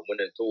 Because I went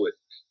into it,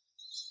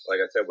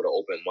 like I said, with an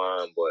open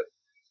mind, but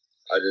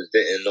I just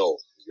didn't know.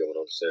 You get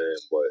what I'm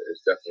saying? But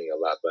it's definitely a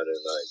lot better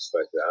than I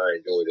expected. I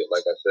enjoyed it.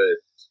 Like I said,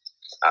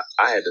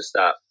 I had to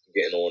stop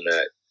getting on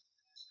that,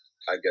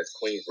 I guess,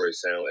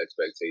 Queensbridge sound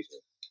expectation.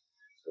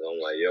 Cause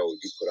I'm like, yo,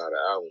 you put out an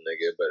album,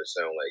 nigga, it better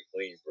sound like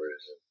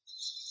Queensbridge.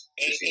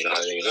 You see,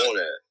 Nas ain't on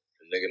that.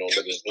 The nigga don't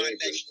live in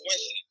Queensbridge.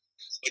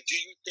 But do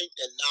you think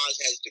that Nas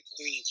has the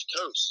Queen's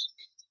curse?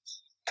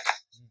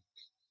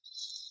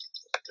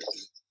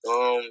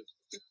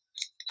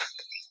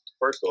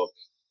 First off,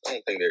 I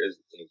don't think there is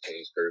any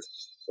Queen's curse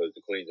because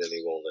the Queens and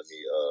me won't let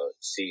me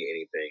see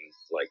anything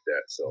like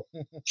that. So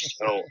I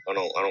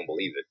don't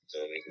believe it.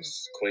 You know what I mean?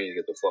 Because Queens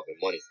get the fucking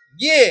money.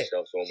 Yeah.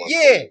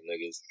 Yeah. Queens,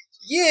 niggas.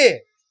 Yeah.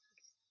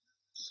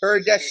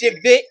 Heard that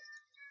shit, Vic?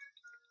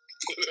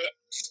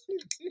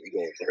 We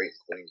going great in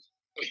Queens.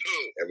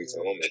 Every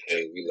time I'm in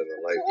Queens, we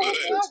living life. We live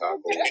good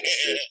tacos and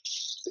shit.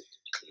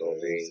 You know what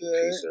I mean?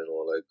 Pizza and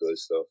all that good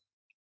stuff.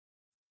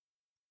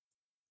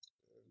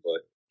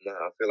 But nah,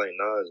 I feel like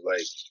Nas,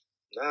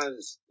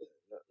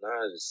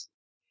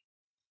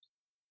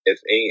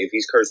 if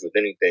he's cursed with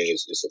anything,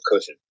 it's a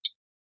cushion.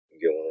 You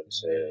get what I'm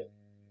saying?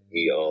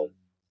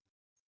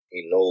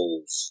 He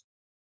knows,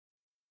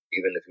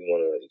 even if you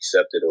want to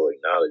accept it or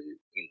acknowledge it,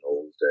 he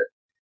knows that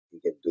he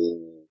can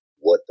do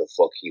what the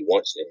fuck he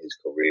wants in his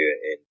career,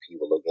 and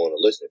people are going to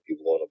listen,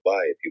 people are going to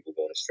buy it, people are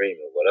going to stream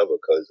it, whatever,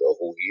 because of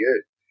who he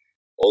is.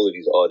 All of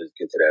these artists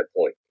get to that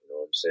point. You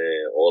know what I'm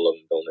saying? All of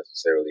them don't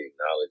necessarily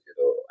acknowledge it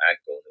or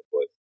act on it,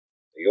 but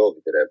they all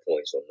get to that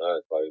point. So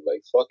Nas probably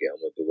like, fuck it,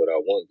 I'm gonna do what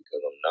I want because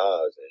I'm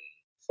Nas, and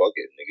fuck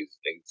it, niggas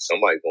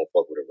somebody's gonna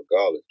fuck with it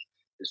regardless.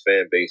 His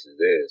fan base is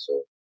there,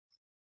 so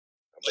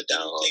I'm a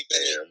downhard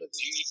fan. Do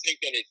you think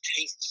that it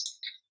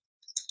taints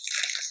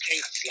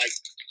like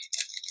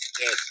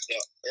the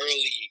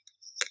early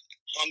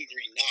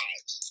hungry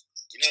Nas?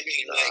 You know what I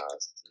mean?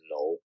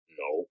 No,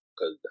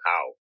 because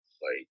how?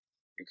 Like,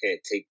 you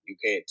can't taint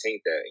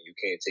that, and you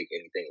can't take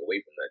anything away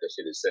from that. That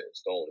shit is set in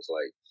stone. It's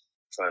like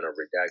trying to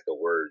retract the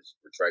word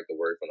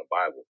from the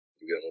Bible.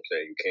 You get what I'm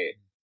saying? You can't,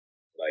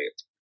 like,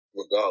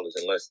 regardless,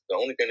 unless the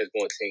only thing that's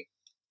going to taint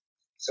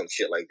some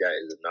shit like that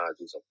is if Nas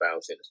do some foul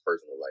shit in his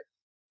personal life.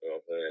 You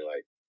know what I'm saying?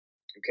 Like,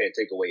 you can't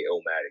take away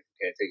Illmatic. You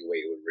can't take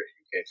away Ill Written.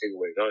 You can't take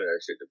away none of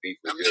that shit to beef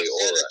with Jay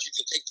or that you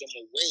can take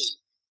them away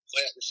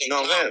But at the same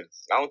No, time, man,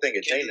 I don't think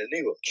it's tainted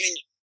neither.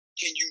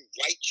 Can you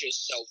write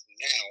yourself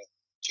now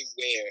to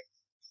where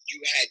you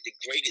had the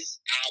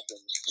greatest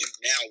albums and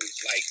now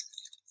it's like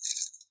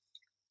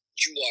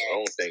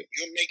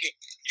you're making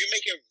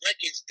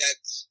records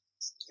that's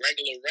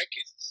regular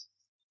records.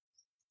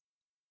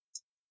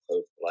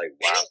 Like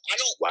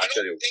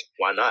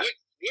why not?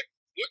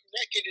 What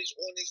record is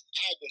on this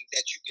album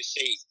that you could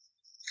say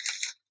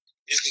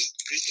this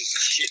is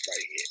a shit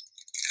right here?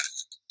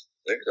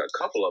 There's a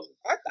couple of them.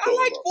 I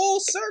like Full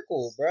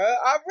Circle, bro.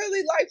 I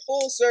really like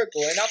Full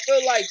Circle, and I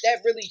feel like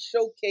that really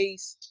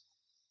showcased.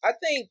 I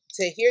think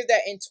to hear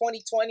that in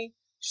 2020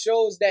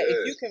 shows that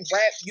if you can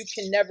rap, you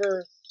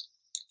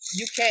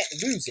can't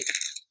lose it.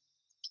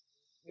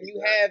 When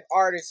you have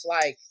artists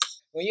like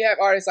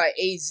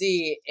AZ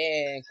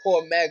and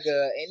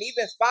Cormega and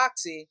even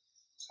Foxy,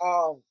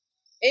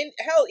 and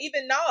hell,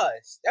 even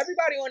Nas,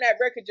 everybody on that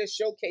record just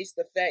showcased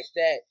the fact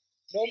that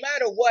no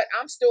matter what,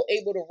 I'm still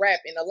able to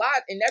rap. And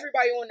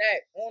everybody on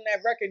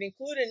that record,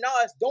 including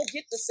Nas, don't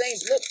get the same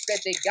looks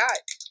that they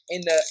got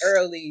in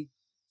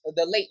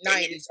the late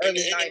 90s,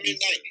 early 90s,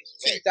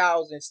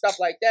 2000s, stuff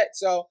like that.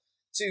 So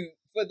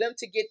for them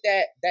to get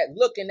that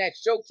look and that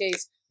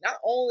showcase, not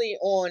only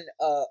on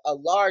a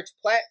large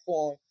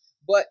platform,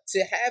 but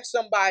to have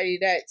somebody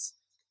that's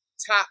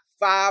top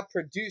 5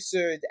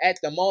 producers at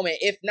the moment,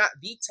 if not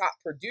the top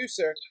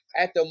producer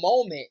at the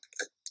moment,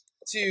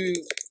 to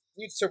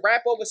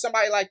rap over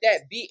somebody like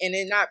that, and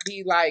it not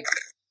be like,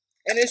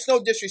 and it's no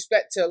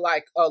disrespect to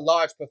like a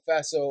Large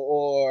Professor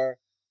or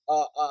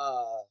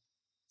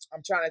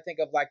I'm trying to think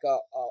of like a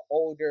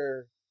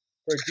older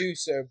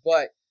producer,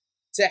 but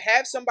to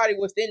have somebody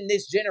within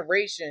this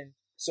generation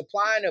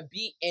supplying a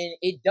beat and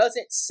it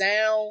doesn't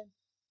sound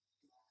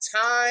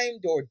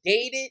timed or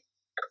dated,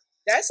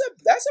 that's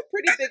a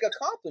pretty big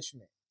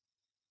accomplishment.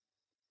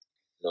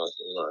 No, it's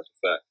a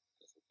fact.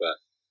 It's a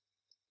fact.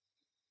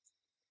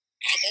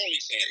 I'm only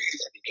saying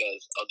this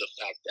because of the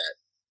fact that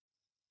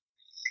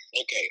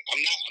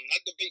I'm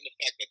not debating the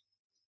fact that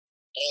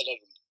all of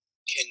them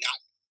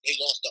they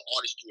lost the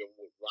artistry of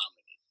what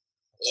rhyming is,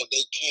 or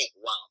they can't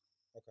rhyme.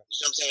 Okay. You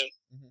see what I'm saying?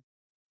 Mm-hmm.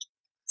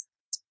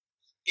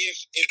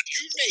 If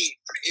you made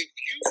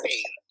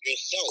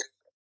yourself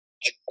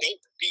a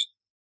dope beat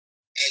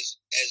as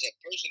a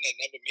person that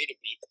never made a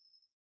beat,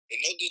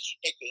 and no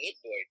disrespect to Hit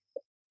Boy,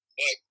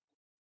 but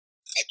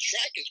a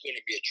track is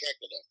going to be a track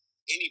that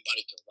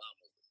anybody can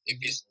rhyme over if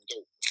it's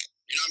dope.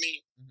 You know what I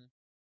mean? Mm-hmm.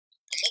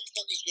 A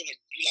motherfucker's going to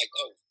be like,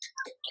 oh,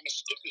 I'm going to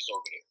skip this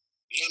over there.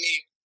 You know what I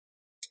mean?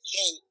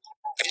 So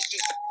it's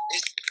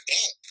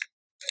that.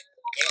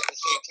 But at the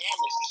same time,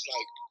 it's just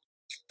like,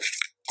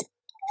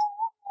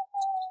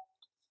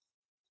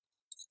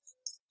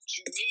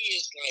 to me,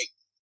 it's like,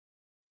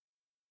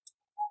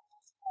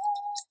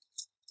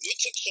 what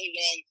took so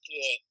long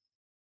for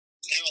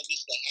now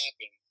this to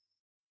happen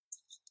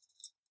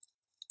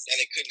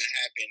that it couldn't have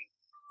happened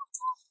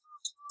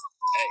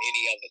at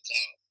any other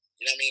time?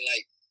 You know what I mean?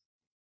 Like,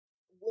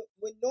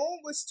 when Norm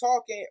was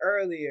talking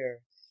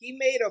earlier, he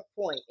made a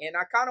point, and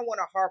I kind of want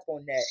to harp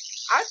on that.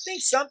 I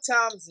think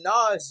sometimes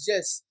Nas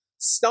just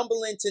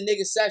stumble into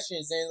nigga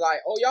sessions and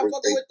like, oh, y'all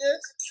fucking with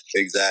this?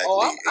 Exactly.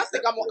 Oh, I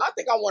think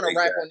I want to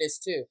rap on this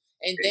too.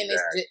 And then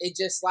it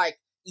just like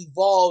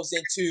evolves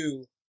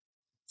into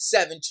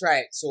 7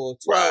 tracks or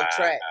 12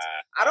 tracks.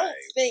 I don't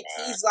think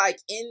he's like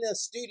in the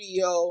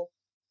studio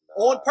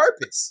on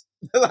purpose.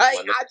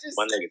 Like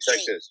my nigga, check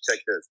this.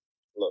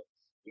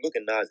 Look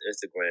at Nas'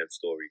 Instagram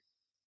story.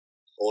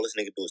 All this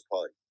nigga do is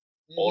party.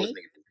 Mm-hmm. All this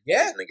nigga do.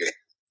 Yeah. This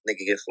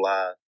nigga get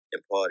fly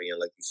and party, and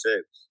like you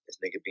said, this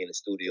nigga be in the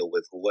studio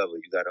with whoever.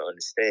 You gotta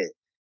understand,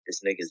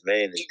 this nigga's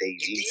man is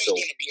Dave-E, so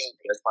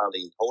that's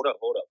probably hold up.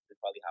 That's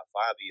probably how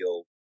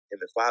him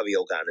and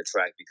Fabio got in the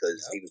track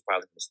because he was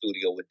probably in the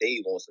studio with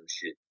Dave on some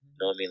shit. You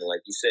know what I mean? And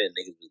like you said,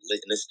 niggas was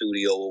lit in the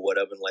studio or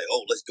whatever, and like,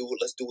 oh, let's do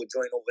a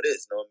joint over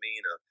this. You know what I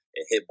mean?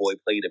 And Hit Boy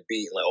played the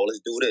beat, and like, oh,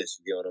 let's do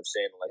this. You know what I'm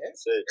saying? Like you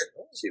said,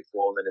 shit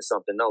fall into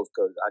something else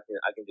because I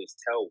can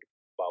just tell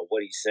by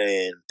what he's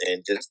saying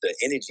and just the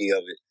energy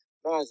of it.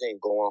 Nas ain't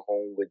going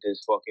home with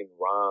this fucking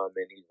rhyme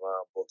and these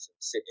rhyme books and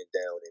sitting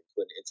down and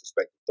putting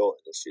introspective thought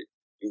in this shit.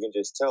 You can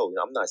just tell. You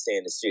know, I'm not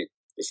saying this shit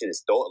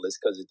is thoughtless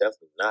because it's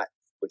definitely not.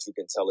 But you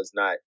can tell it's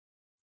not,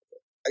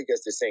 I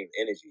guess, the same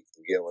energy.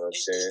 You get what I'm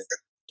saying?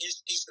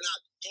 It's not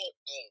thought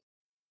of.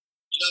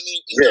 You know what I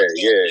mean?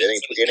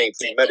 It ain't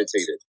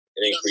premeditated.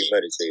 It ain't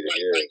premeditated.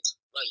 Right.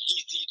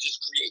 He's just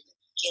creating.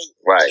 So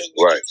right.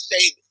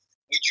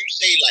 Would you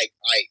say like,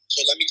 all right?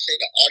 So let me say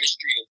the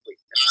artistry of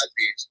what Nas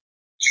is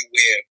to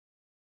where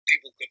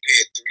people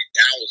compare 3,000.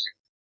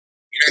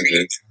 You know what I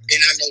mean?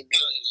 And I know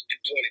Nas has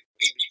been doing it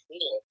way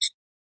before,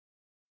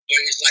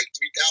 but it's like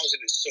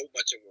 3,000 is so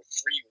much of a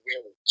free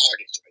will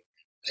artist right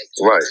now. Like,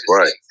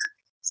 right. Like,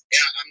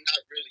 I'm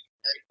not really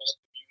worried about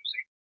the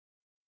music.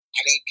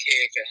 I don't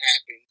care if it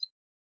happens,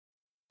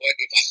 but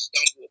if I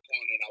stumble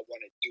upon it, I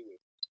want to do it.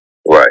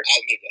 Right.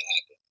 I'll make it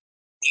happen.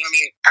 You know what I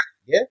mean?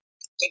 Yeah.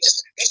 So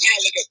that's how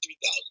I look at 3,000.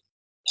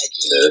 Like,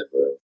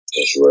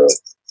 that's real.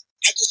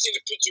 I just seen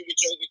a picture with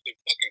you with the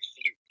fucking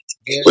flute.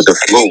 Yeah. With the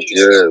flute,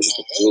 yeah, with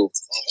the flute.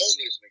 A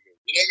homeless nigga.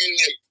 You know what I mean?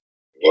 Like,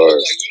 he look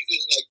like he's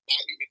just like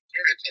Bobby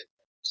McFerrin type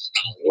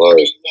style.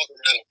 Like, he walk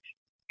around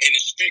in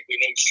the street with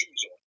no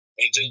shoes on.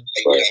 And just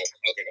like, yo,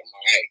 okay, I'm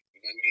alright. You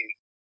know what I mean?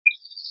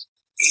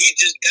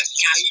 That's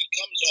how he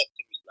comes off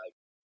to me. Like,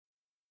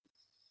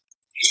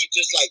 he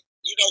just like,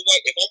 you know what?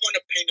 If I want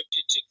to paint a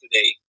picture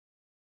today,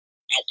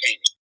 I'll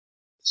paint it.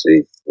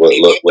 See, well,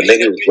 look, when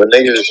niggas, if I'm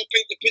gonna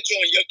paint the picture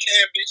on your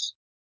canvas,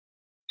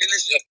 then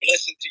it's a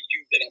blessing to you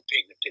that I'm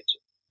painting the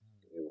picture.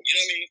 You know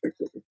what I mean?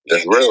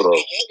 That's real though.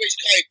 I always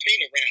carry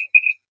paint around.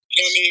 You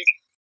know what I mean?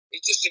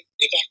 It's just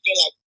if I feel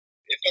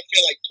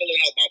like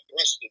pulling out my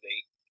brush today,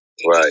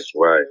 right.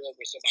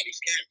 Over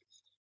somebody's canvas.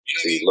 You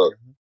know what I mean? Look,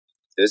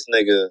 this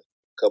nigga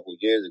a couple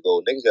years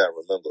ago, niggas gotta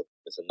remember.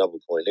 It's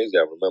another point. Niggas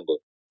gotta remember.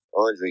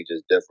 Andre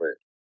just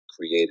different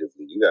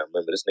creatively. You gotta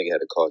remember this nigga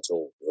had a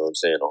cartoon. You know what I'm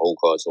saying? A whole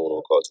cartoon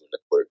on Cartoon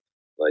Network.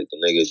 Like the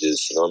nigga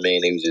just, you know what I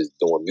mean? He was just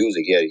doing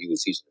music. Yeah, he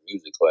was teaching a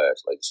music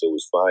class. Like the shit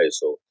was fire.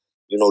 So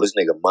you know this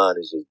nigga mind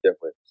is just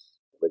different.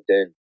 But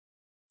then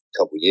a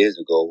couple years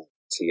ago,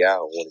 T.I.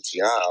 on one of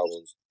T.I.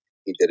 albums,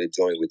 he did a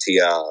joint with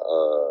T.I.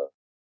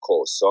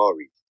 Called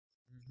Sorry.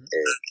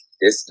 And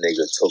this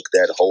nigga took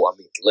that whole, I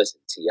mean,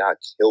 listen, T.I.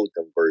 killed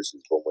them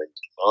verses, but when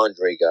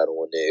Andre got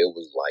on there, it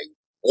was like,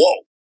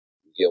 whoa!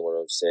 You get what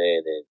I'm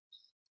saying? And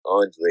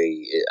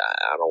Andre,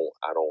 I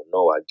don't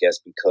know. I guess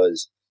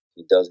because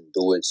he doesn't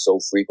do it so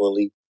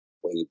frequently,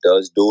 when he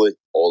does do it,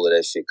 all of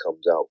that shit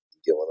comes out.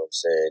 You get what I'm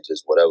saying?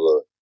 Just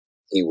whatever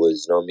he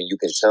was, you know what I mean? You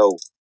can tell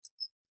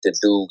the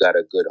dude got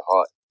a good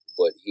heart,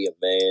 but he a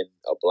man,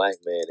 a black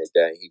man at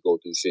that. He go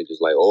through shit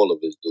just like all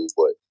of us do,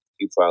 but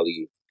he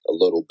probably a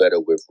little better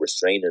with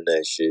restraining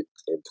that shit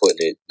and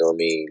putting it, you know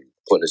what I mean,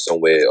 putting it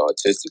somewhere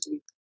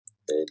artistically.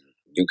 And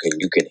you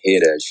can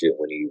hear that shit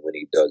when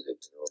he does it,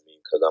 you know what I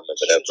mean? Because I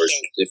remember that verse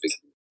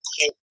specifically.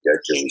 That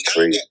shit was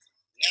crazy.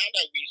 Now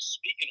that we're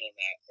speaking on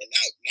that, and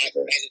not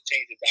to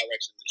change the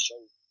direction of the show,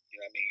 you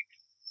know what I mean?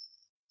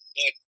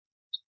 But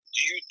do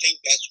you think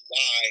that's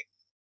why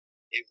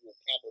it will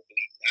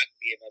probably not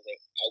be another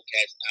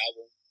Outkast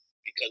album?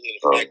 Because of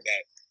the fact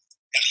that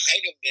the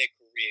height of their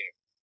career,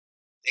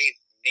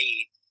 they've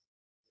made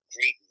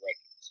great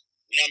records.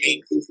 You know what I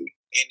mean?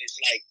 And it's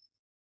like,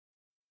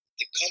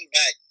 to come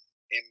back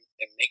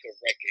and make a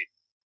record,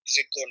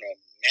 is it going to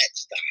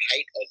match the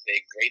height of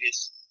their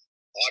greatest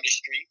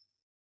artistry,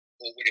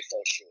 or would it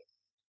fall short?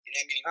 You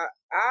know what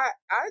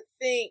I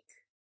mean?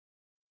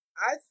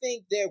 I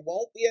think there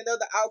won't be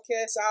another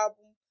Outkast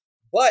album,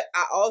 but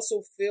I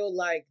also feel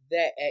like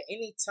that at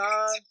any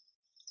time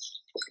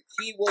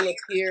he will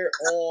appear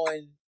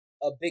on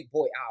a Big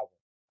Boy album.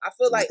 I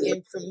feel like,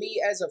 and for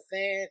me as a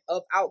fan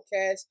of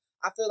Outkast,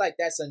 I feel like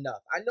that's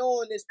enough. I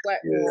know on this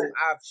platform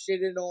I've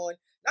shitted on,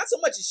 not so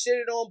much as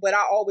shitted on, but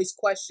I always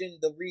question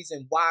the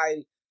reason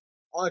why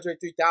Andre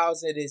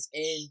 3000 is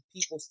in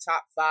people's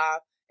top 5.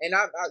 And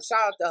I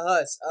shout out to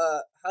Huss.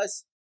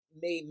 Huss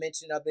made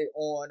mention of it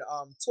on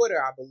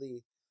Twitter, I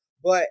believe.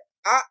 But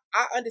I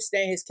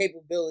understand his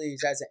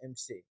capabilities as an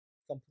MC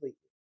completely.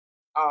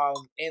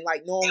 And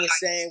like Norm was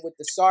saying with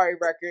the Sorry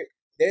record,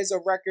 there's a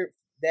record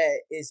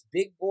that is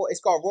Big Boy. It's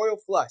called Royal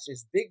Flush.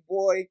 It's Big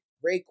Boy,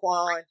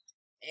 Raekwon,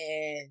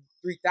 and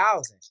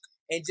 3000.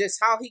 And just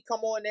how he come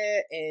on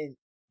there and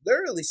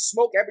literally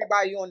smoke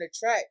everybody on the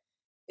track.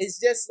 It's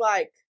just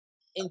like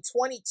in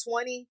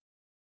 2020,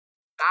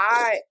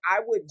 I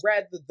would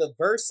rather the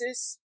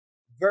verses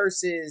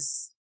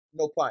versus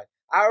no pun.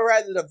 I would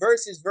rather the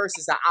verses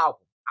versus the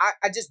album.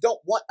 I just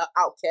don't want an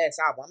Outkast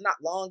album. I'm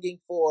not longing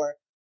for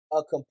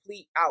a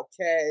complete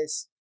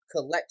Outkast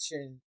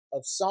collection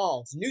of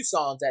songs, new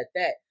songs at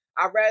that.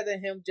 I'd rather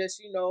him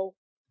just,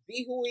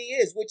 be who he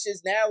is, which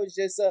is now is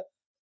just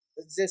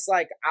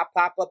like I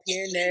pop up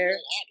here and there.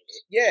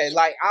 Yeah,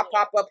 like I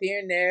pop up here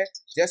and there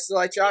just to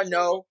let y'all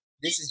know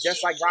this is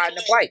just like riding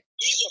a bike.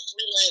 He's a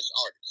freelance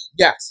artist.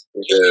 Yes.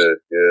 Yeah.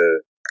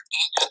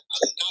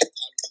 I'm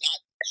not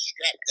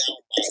strapped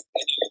down by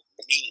any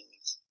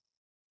means.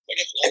 But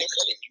like I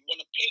said, if you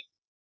want to paint,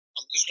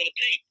 I'm just gonna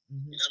paint.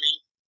 You know what I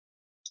mean?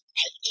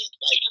 I think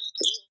like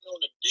even though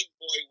the Big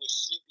Boy was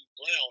Sleepy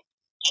Brown,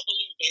 I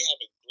believe they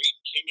have a great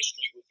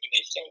chemistry within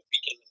themselves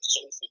because of the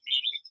soulful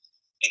music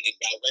and the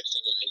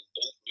direction that they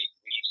both make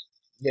music.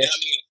 Yeah. You know what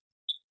I mean?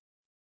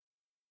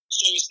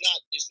 So it's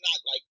not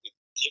like the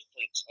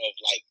difference of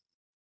like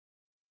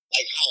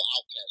how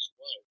Outkast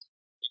was.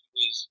 It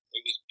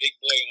was Big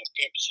Boy on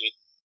pimp shit,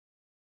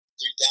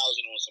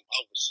 3000 on some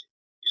other shit.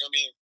 You know what I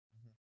mean?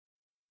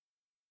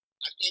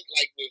 I think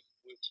like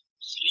with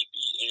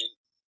Sleepy and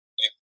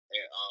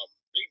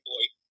Big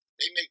Boy,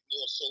 they make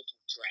more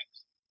soulful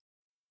tracks.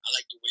 I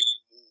like the way you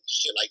move,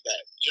 shit like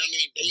that. You know what I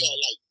mean? They are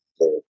like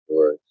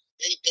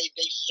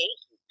they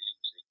soulful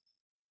music.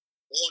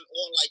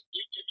 On like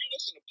if you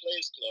listen to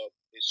Players Club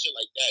and shit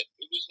like that,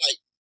 it was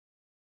like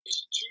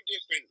it's two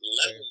different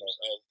levels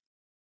of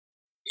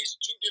it's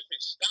two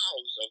different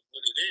styles of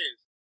what it is.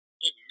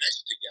 It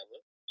meshed together.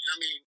 You know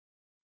what I mean?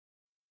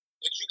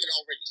 But you can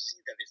already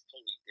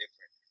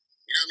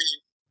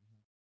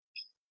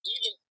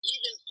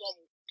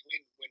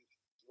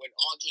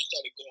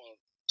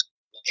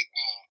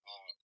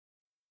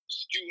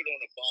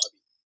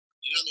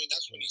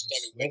when he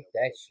started wearing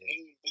that the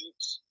moon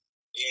boots.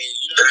 And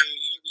you know what I mean?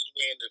 He was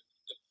wearing the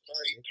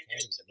furry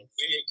pants and the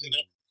wigs and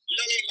you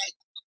know what I mean? Like,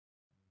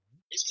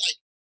 it's like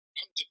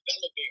I'm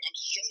developing, I'm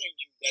showing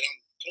you that I'm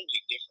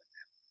totally different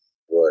now.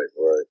 Right. You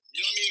know what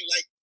I mean?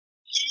 Like,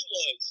 he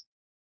was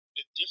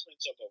the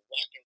difference of a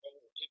rock and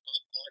roll hip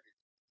hop artist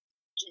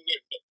to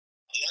what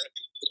a lot of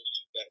people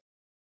believe that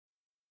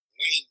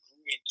Wayne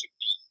grew into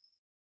be.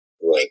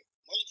 Right. Like,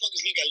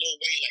 motherfuckers look at Lil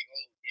Wayne like,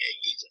 oh yeah,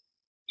 he's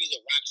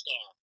a rock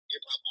star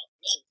hip hop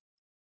artist. No.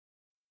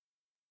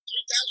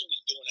 3000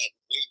 was doing that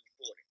way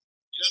before him.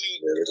 You know what I mean?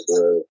 Yeah,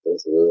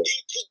 that's real.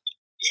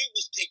 He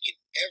was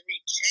taking every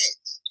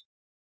chance,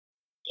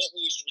 but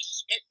was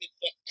respected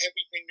for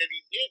everything that he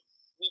did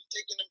was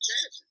taking them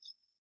chances.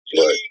 You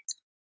know what I mean?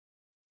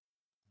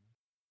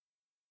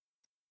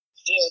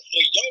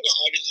 For younger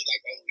artists, it's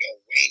like, oh, yo,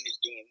 Wayne is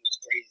doing this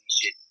crazy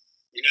shit.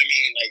 You know what I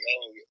mean? Like,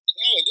 oh,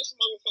 no, this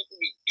motherfucker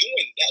was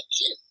doing that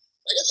shit.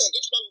 Like I said,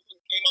 this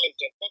motherfucker came out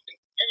with a fucking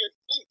Eric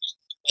Boots.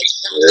 Like,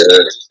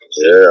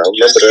 yeah, I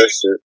remember that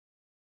shit.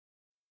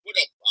 With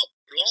a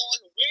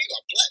blonde wig, a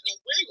platinum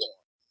wig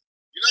on.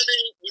 You know what I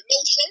mean? With no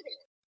shirt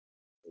on.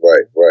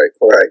 Right.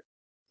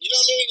 You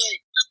know what I mean?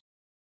 Like,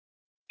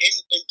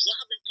 and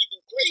driving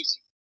people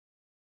crazy.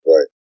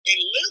 Right. And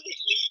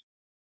lyrically,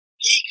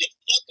 he could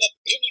fuck up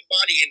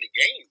anybody in the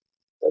game.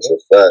 That's a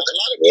fact. A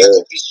lot of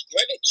people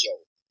discredit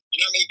Joe.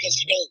 You know what I mean? Because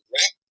he don't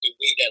rap the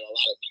way that a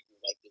lot of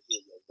people like to hear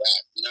you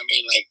rap. You know what I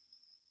mean? Like,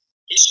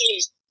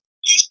 he's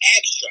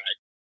abstract.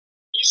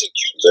 He's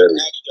accused of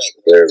abstract.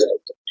 Very. You know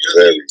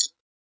what I mean?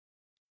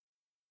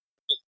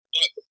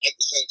 But at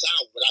the same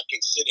time, would I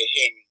consider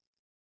him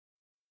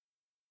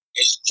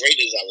as great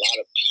as a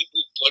lot of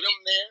people put him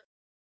there?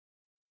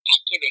 I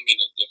put him in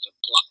a different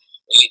plot,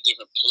 in a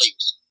different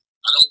place.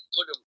 I don't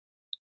put him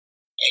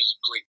as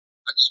great.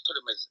 I just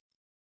put him as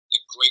the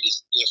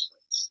greatest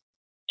difference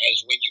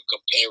as when you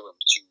compare him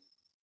to,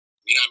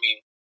 you know what I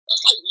mean?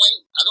 That's like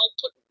Wayne. I don't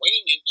put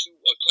Wayne into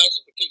a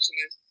classification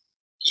as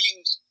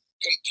he's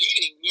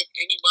competing with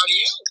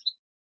anybody else.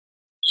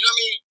 You know what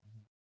I mean?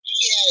 He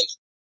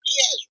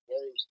has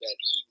words that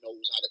he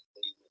knows how to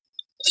play with.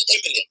 Like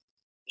Eminem.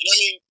 You know what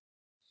I mean?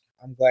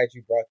 I'm glad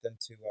you brought them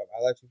two up.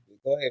 I'll let you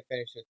go ahead and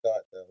finish your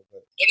thought though.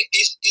 But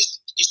it's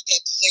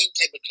that same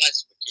type of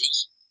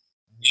classification.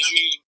 You know what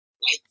I mean?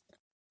 Like,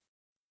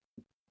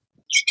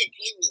 you can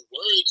play with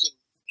words and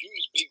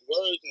use big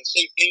words and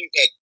say things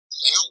that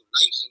sound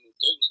nice and it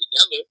goes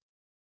together,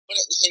 but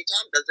at the same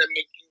time, does that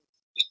make you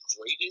the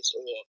greatest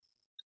or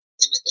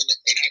in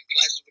that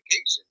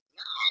classification?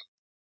 Nah,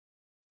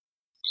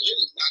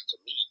 clearly not to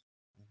me.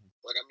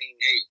 But I mean,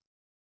 hey,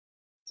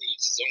 to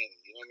each his own.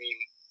 You know what I mean?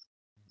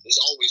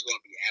 There's always going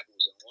to be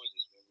apples and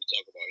oranges when we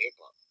talk about hip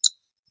hop.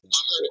 I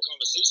heard a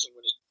conversation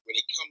when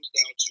it comes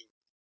down to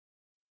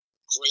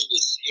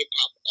greatest hip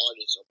hop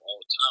artists of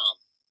all time,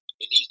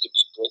 it needs to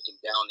be broken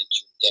down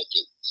into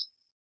decades.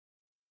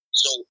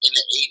 So in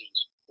the 80s,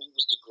 who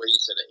was the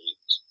greatest of the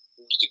 80s?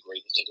 Who was the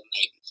greatest of the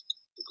 90s?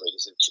 The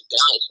greatest of 2000?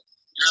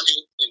 You know what I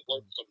mean? And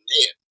work from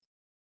there.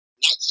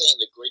 Not saying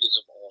the greatest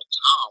of all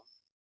time,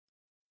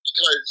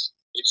 because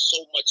it's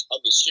so much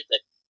other shit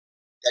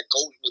that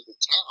goes with the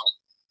time.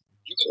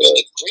 You can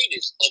be the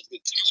greatest of the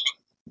time.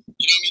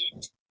 You know what I mean?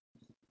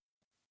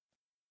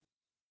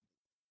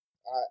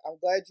 I'm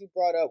glad you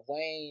brought up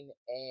Wayne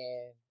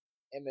and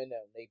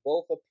Eminem. They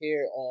both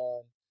appear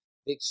on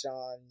Big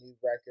Sean new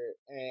record,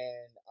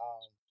 and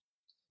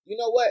you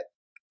know what?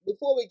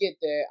 Before we get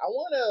there, I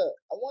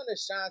wanna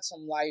shine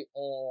some light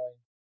on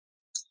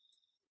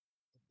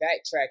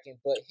backtracking.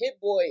 But Hit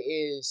Boy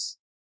is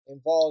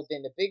involved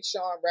in the Big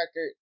Sean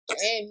record,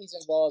 and he's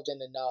involved in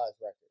the Nas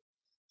record.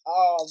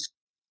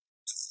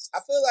 I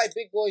feel like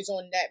Big Boy's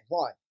on that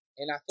run,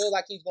 and I feel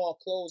like he's gonna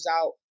close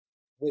out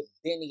with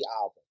Benny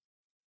album.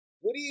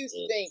 What do you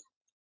think?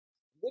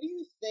 What do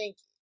you think?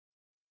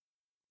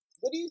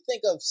 What do you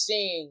think of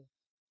seeing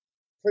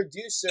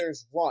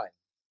producers run?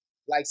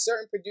 Like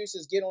certain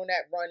producers get on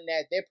that run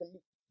that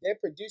they're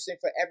producing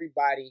for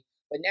everybody,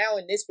 but now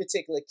in this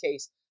particular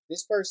case,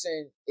 this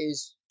person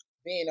is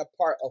being a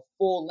part of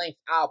full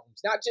length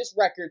albums, not just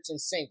records and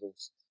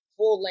singles,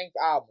 full length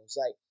albums.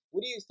 Like,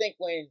 what do you think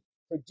when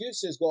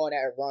producers go on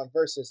that run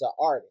versus an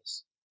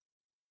artist?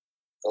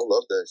 I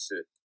love that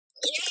shit.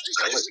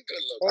 Yeah, it's a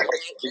good look.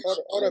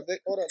 Hold up.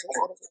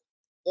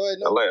 Go ahead.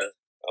 No.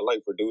 I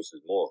like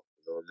producers more.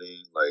 You know what I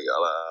mean? Like,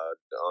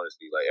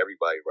 honestly, like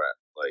everybody rap.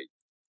 Like,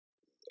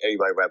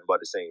 everybody rap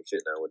about the same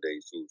shit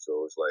nowadays too.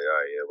 So it's like, all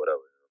right, yeah,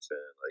 whatever. You know what I'm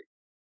saying? Like,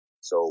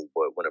 so,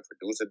 but when a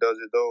producer does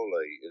it though,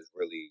 like, it's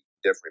really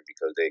different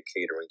because they're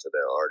catering to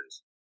their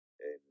artist.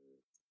 And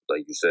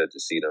like you said,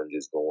 to see them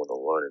just go on a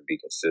run and be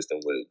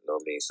consistent with it, you know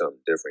what I mean?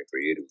 Something different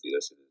creatively.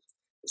 That shit is,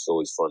 it's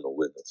always fun to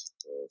witness.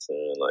 You know what I'm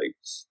saying? Like,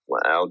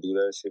 when Al do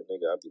that shit,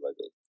 nigga, I'd be like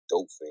a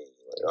dope fan.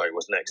 Like, all right,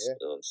 what's next? Yeah.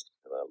 You know what I'm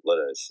saying? And I love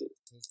that shit.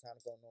 He's kind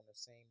of going on the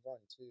same run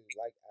too,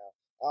 like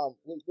Al.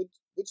 What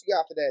you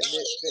got for that? No,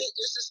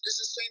 it's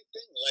the same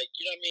thing. Like,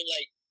 you know what I mean?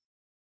 Like,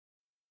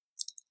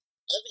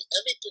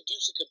 every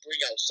producer could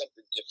bring out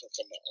something different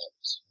from an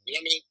artist. You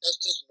know what I mean?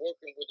 That's just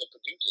working with a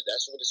producer. That's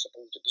that's what it's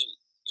supposed to be.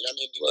 You know what I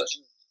mean? Because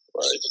you,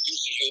 as a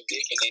producer, you're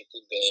digging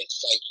into the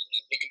psyche,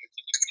 you're digging into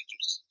the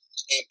mental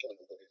standpoint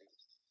of what it is.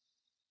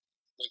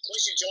 When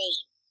Quincy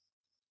Jones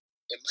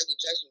and Michael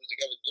Jackson was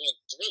together doing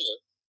Thriller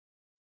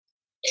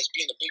as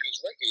being the biggest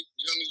record,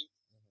 you know what I mean?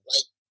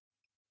 Like,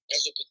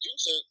 as a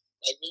producer,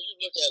 like when you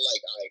look at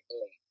like, all right,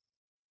 boom,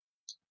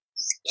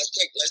 let's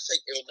take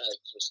Illmatic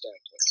for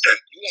standpoint.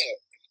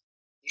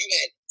 You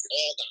had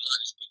all the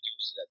hottest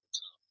producers at the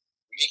time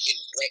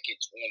making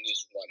records on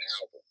this one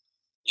album.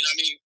 You know what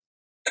I mean?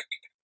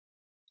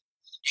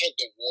 Out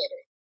the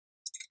water.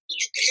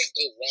 You can't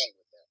go wrong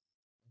with that.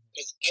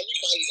 Because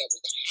everybody that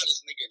was the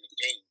hottest nigga in the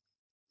game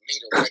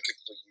made a record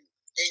for you.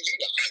 And you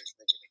the hottest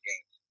nigga in the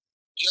game.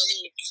 You know what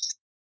I mean?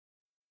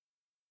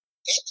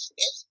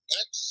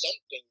 That's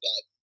something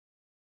that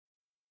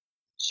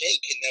Jay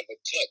can never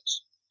touch.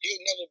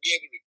 He'll never be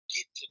able to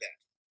get to that.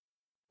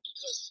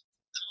 Because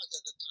Nas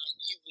at the time,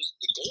 he was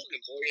the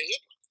golden boy of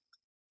hip hop.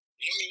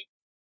 You know what I mean?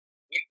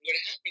 What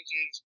happens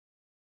is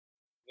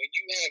when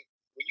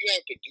you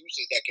have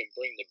producers that can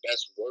bring the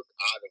best work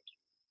out of you.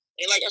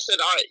 And like I said,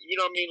 you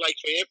know what I mean? Like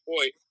for Hit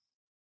Boy,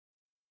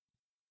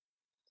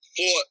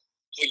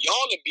 for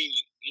y'all to be,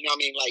 you know what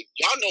I mean? Like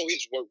y'all know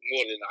his work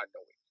more than I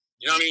know it.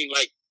 You know what I mean?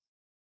 Like,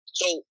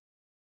 so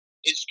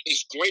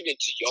it's greater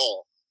to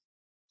y'all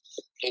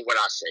for what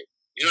I say.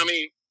 You know what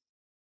I mean?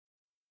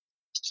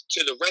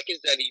 To the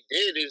records that he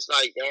did, it's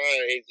like,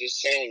 it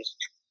just sounds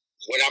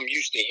what I'm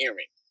used to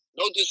hearing.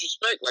 No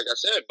disrespect, like I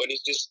said, but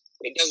it's just,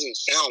 it doesn't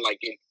sound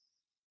like it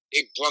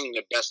brung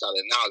the best out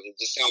of Nas.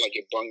 It just sounded like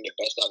it brung the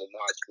best out of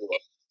Nas for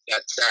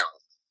that sound.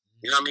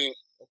 You know what I mean?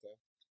 Okay.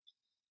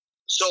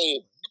 So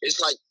it's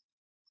like,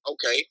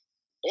 okay,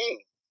 boom.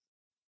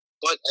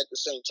 But at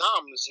the same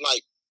time, it's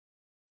like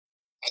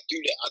I threw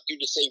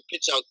the same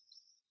pitch out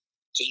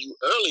to you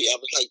earlier.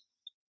 I was like,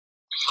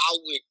 how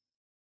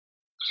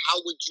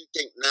would you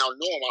think now,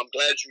 Norm? I'm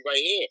glad you're right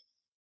here.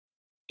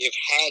 If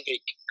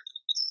Havoc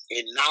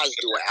and Nas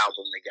do an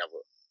album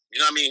together, you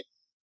know what I mean?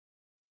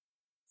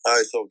 All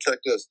right, so check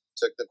this.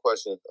 Check the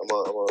question. I'm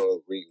gonna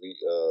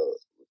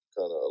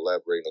kind of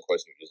elaborate on the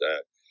question you just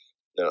asked.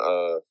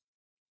 Now,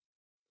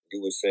 you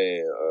were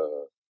saying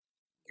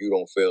you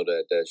don't feel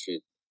that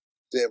shit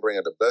didn't bring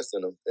out the best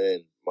in them,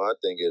 and my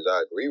thing is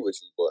I agree with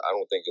you, but I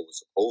don't think it was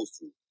supposed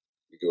to.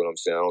 You get what I'm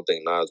saying? I don't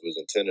think Nas was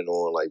intending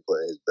on like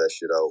putting his best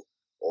shit out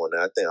on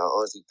that. I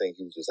honestly think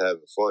he was just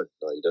having fun.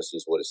 Like that's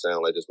just what it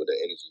sounded like. That's what the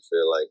energy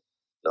feel like.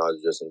 Nas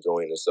was just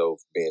enjoying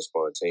himself, being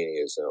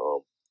spontaneous, and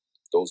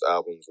those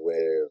albums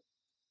where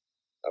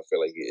I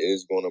feel like he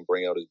is going to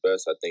bring out his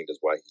best. I think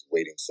that's why he's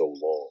waiting so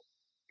long.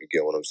 You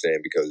get what I'm saying?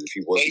 Because if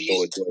he wasn't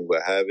doing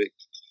with Havoc,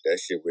 that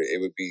shit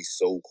would be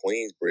so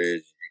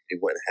Queensbridge. It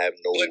wouldn't have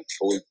no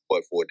choice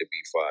but for it to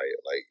be fire.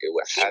 Like it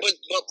would have. But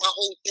my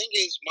whole thing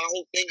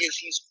is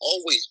he's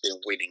always been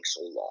waiting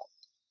so long.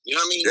 You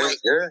know what I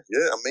mean?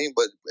 Yeah. I mean,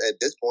 but at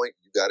this point,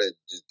 you gotta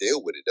just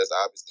deal with it. That's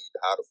obviously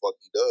how the fuck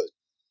he does.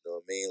 You know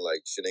what I mean?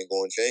 Like shit ain't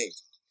gonna change.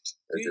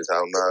 That's just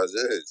how Nas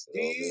is.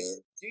 You know what I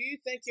mean? Do you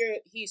think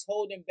he's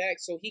holding back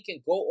so he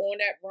can go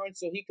on that run,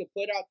 so he can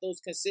put out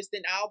those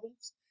consistent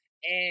albums?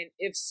 And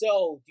if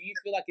so, do you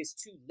feel like it's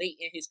too late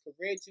in his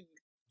career to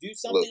do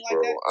something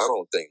like that? I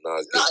don't think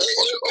Nas gives a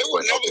fuck about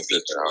putting out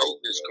consistent albums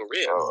in his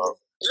career.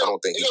 I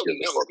don't think he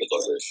gives a fuck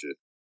about that shit.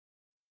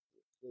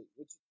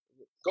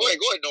 Go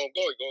ahead, no,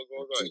 go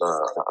ahead.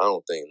 Nah, I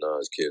don't think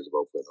Nas cares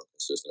about putting out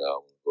consistent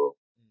albums, bro.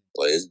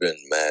 Like it's been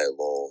mad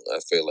long.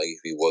 I feel like if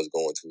he was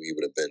going to, he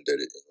would have been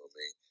did it. You know what I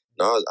mean?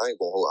 Nas, I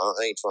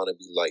ain't trying to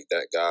be like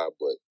that guy,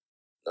 but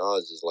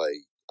Nas is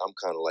like, I'm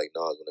kind of like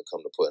Nas when it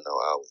comes to putting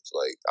out albums.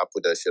 Like I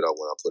put that shit out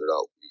when I put it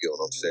out. You get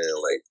what I'm saying?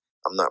 Like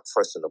I'm not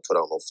pressing to put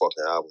out no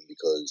fucking album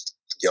because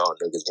y'all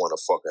niggas want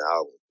a fucking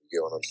album. You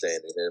get what I'm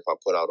saying? And then if I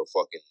put out a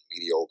fucking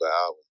mediocre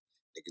album,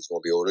 niggas gonna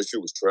be, oh, this shit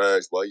was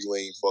trash. Why you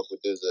ain't fuck with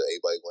this?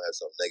 Everybody gonna have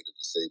something negative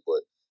to say,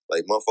 but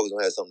like motherfuckers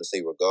gonna have something to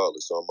say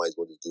regardless. So I might as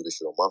well just do this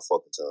shit on my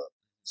fucking time.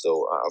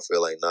 So I feel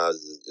like Nas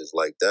is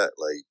like that.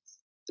 Like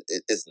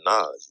it's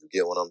Nas. You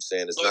get what I'm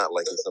saying? It's not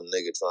like it's some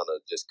nigga trying to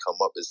just come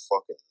up as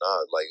fucking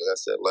Nas. Like I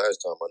said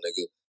last time, my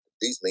nigga,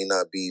 these may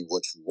not be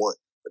what you want,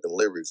 but the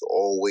lyrics are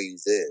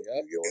always there.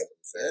 Yep. You get what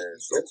I'm saying?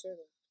 So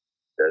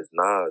that's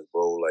Nas,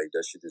 bro. Like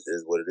that shit just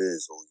is what it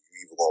is. So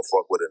you either gonna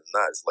fuck with it or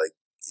not. It's like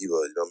either,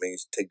 you know what I mean?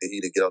 Take the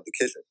heat to get out the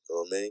kitchen. You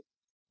know what I mean?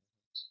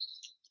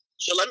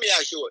 So let me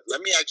ask you a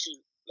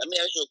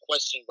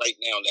question right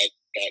now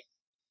that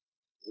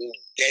will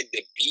dead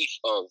the beef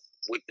of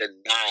what the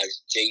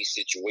Nas Jay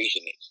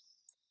situation is.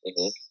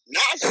 Mm-hmm.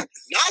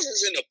 Nas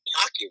is in a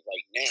pocket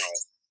right now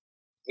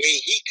where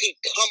he could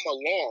come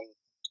along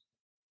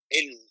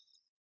and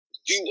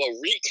do a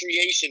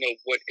recreation of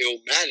what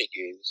Illmatic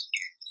is,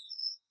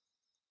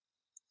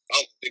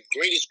 of the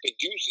greatest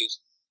producers,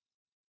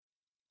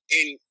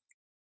 and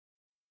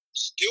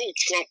still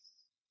trump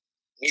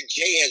what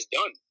Jay has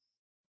done.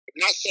 I'm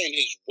not saying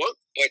his work,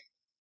 but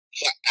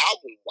for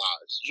album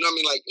wise, you know what I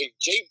mean? Like if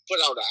Jay put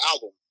out an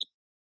album,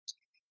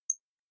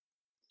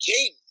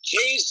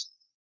 Jay's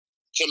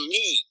to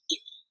me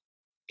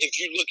if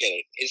you look at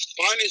it, his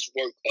finest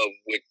work of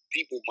what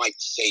people might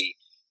say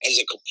as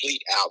a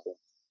complete album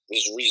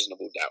was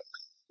Reasonable Doubt.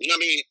 You know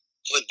what I mean?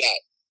 For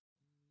that.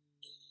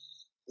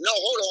 No,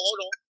 hold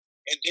on.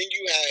 And then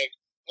you have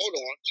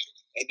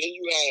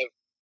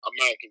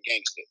American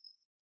Gangster.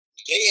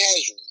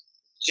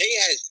 Jay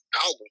has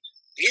albums.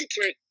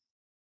 Blueprint.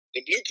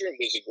 The Blueprint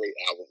was a great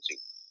album too.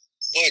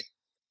 But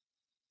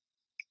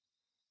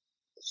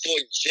for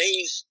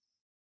Jay's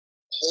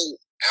whole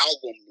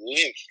album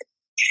length,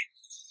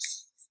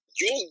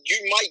 you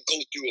might go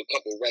through a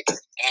couple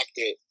records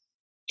after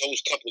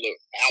those couple of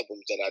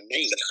albums that I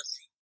named.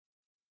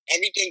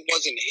 Everything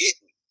wasn't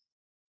hitting.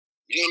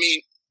 You know what I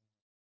mean?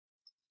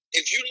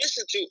 If you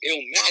listen to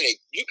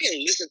Illmatic, you can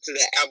listen to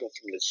that album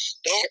from the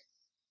start,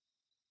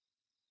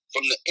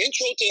 from the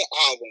intro to the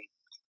album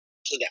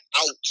to the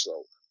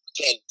outro,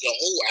 to the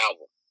whole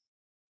album.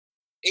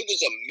 It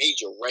was a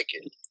major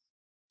record.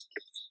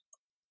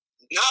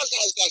 Nas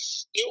has that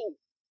still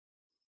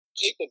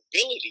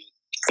capability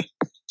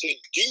to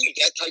do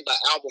that type of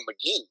album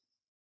again.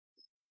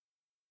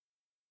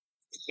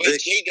 But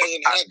Jay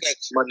doesn't have that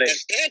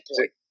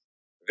standpoint.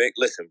 Vic,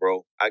 listen,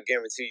 bro. I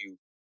guarantee you,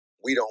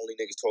 we the only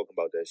niggas talking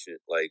about that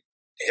shit. Like,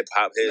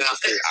 hip-hop heads and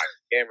shit. I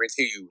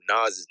guarantee you,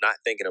 Nas is not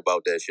thinking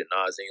about that shit.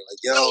 Nas ain't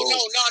like, yo,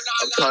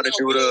 I'm trying to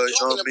do the, you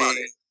know what I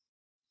mean?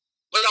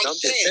 But I'm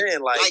just saying,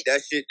 like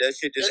that shit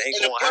just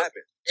ain't gonna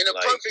happen. In a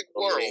perfect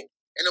world,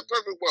 in a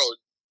perfect world.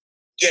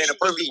 Yeah, in a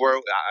perfect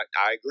world,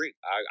 I agree.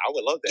 I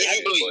would love that.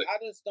 I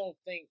just don't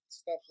think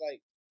stuff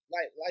like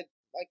what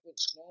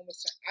Norm was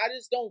saying. I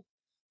just don't.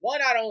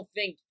 One, I don't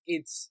think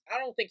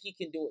he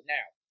can do it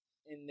now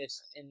in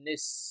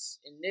this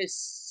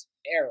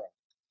era.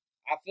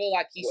 I feel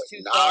like he's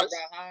too far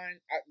behind.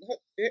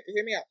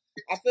 Hear me out.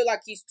 I feel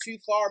like he's too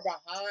far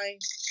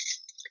behind.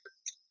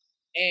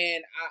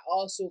 And I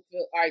also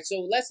feel, all right,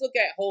 so let's look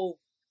at whole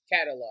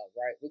catalog,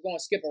 right? We're going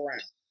to skip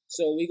around.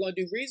 So we're going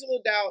to do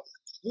Reasonable Doubt,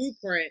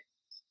 Blueprint,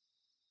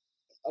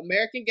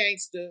 American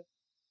Gangster,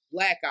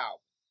 Black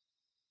Album.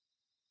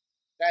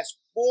 That's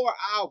 4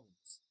 albums.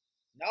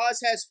 Nas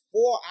has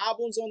 4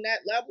 albums on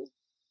that level.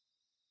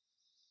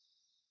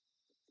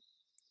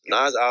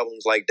 Nas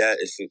albums like that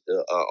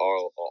are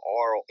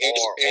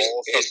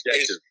all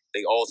subjective.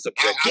 They all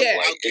subjective.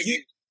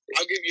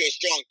 I'll give you a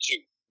strong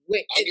 2.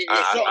 Wait, I can give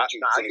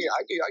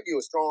you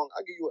a strong.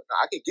 I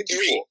can give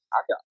you 4. I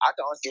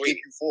can honestly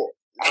give you 4.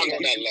 I can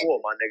give you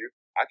 4, my nigga.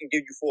 I can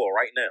give you 4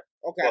 right now.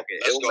 Okay. Fucking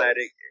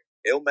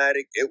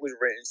Illmatic. It was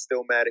written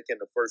Stillmatic in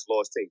the first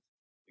Lost Tape.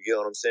 You get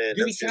what I'm saying?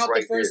 Do we count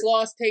the first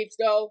Lost Tapes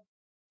though?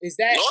 Is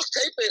that Lost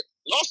Tape? I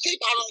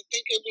don't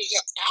think it was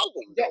an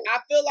album. I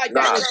feel like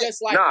that was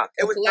just like a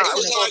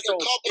collection.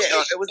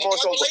 It was more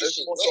so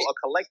a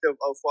collective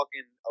of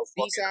fucking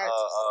B-sides.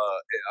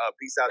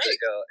 B-sides.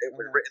 It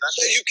was written.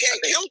 So you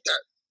can't count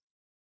that.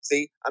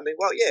 See, I mean,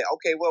 well, yeah,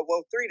 okay, well,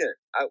 3 then.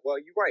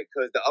 You're right,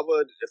 because the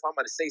other, if I'm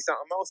going to say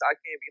something else, I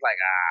can't be like,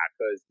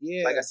 because,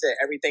 like I said,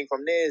 everything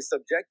from there is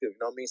subjective.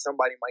 You know what I mean?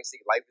 Somebody might say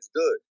life is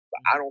good,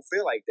 but I don't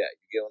feel like that.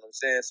 You get what I'm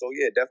saying? So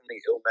yeah, definitely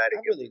Illmatic.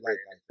 I really like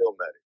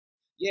Illmatic.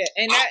 Yeah,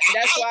 and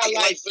that's why I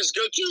like life is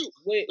good too.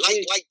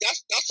 Like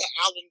that's an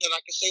album that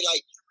I can say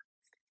like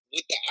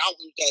with the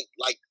album that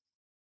like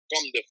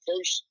from the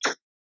first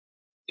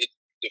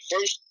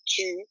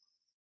 2.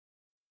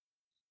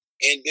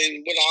 And then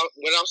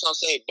what else I'll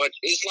say? But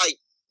it's like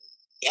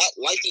that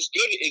Life is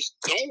Good is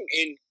thrown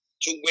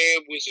into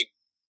where it was a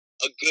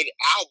good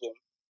album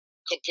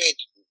compared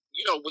to,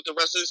 with the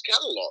rest of his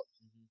catalog.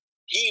 Mm-hmm.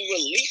 He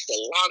released a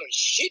lot of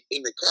shit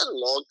in the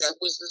catalog that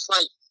was just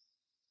like,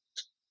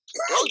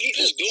 bro, you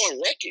just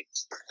doing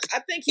records. I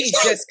think he's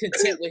just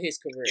content with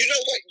his career. You know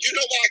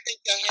what I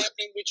think that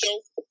happened with Joe?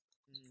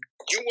 Mm-hmm.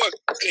 You were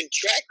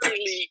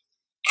contractually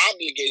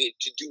obligated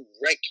to do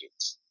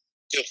records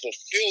to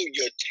fulfill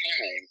your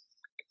time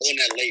on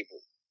that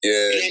label.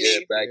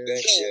 Yeah, back then,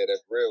 so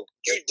that's real.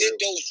 You did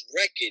those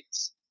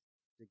records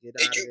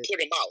and you put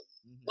them out.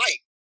 Mm-hmm.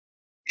 Right.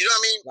 You know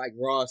what I mean? Like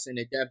Ross and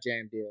the Def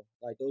Jam deal.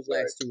 Like those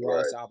last 2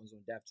 Ross albums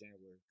on Def Jam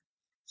were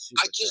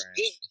super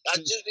I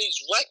did these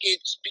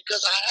records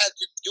because I had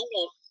to do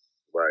them.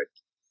 Right.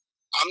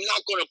 I'm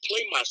not going to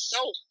play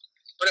myself,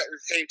 but at the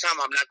same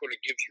time, I'm not going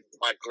to give you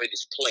my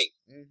greatest play.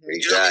 Mm-hmm.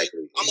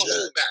 Exactly. I'm going to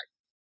hold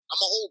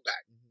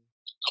back. Mm-hmm.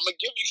 I'm going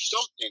to give you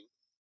something,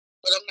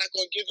 but I'm not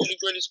going to give you the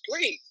greatest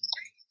play.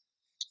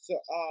 So,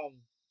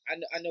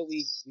 I know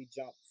we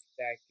jumped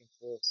back and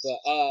forth, but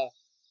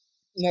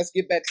let's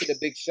get back to the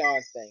Big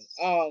Sean thing.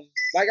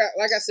 Like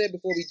I said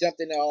before we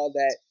jumped into all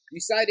that, you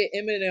cited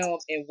Eminem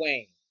and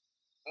Wayne.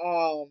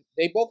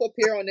 They both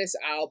appear on this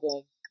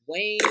album.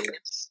 Wayne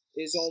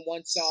is on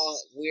one song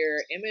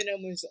where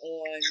Eminem is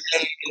on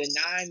the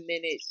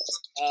 9-minute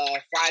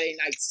Friday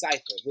Night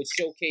Cypher, which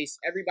showcased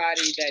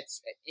everybody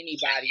that's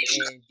anybody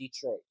in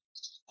Detroit.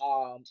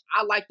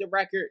 I like the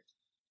record.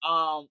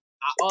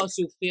 I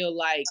also feel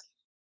like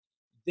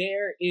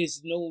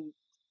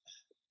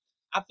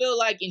I feel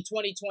like in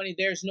 2020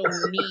 there's no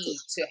need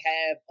to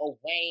have a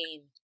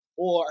Wayne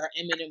or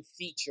Eminem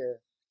feature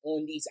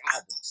on these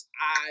albums.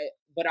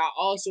 but I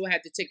also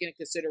have to take into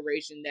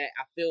consideration that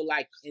I feel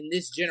like in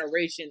this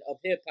generation of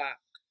hip hop,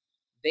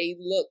 they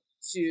look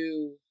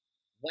to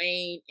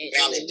Wayne and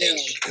Eminem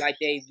like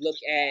they look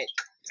at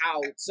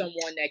how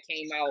someone that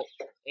came out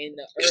in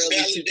the early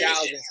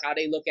 2000s, how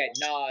they look at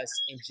Nas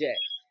and Jay.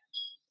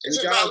 It's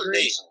a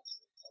validation.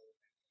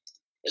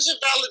 It's a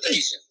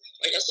validation.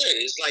 Like I said,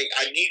 it's like,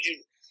 I need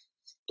you,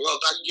 bro,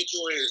 if I can get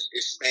you in,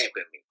 it's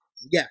stamping me.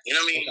 Yeah. You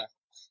know what I mean? Okay.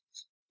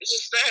 It's a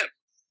stamp.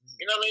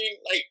 You know what I mean?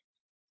 Like,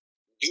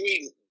 did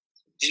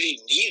he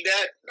need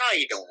that? No,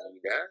 he don't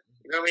need that.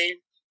 You know what I mean?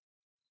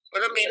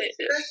 But I mean, if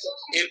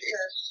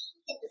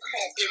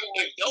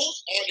those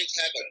artists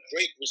have a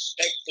great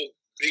respect for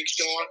Big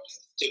Sean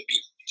to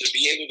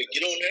be able to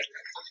get on there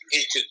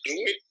and to do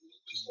it,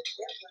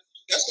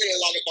 that's saying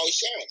a lot about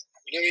Sean.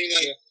 You know what I mean?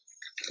 Like,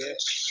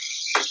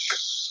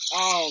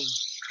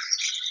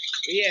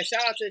 yeah,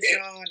 shout out to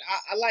Sean.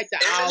 I like the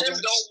album.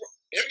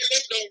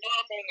 Eminem don't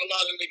rhyme on a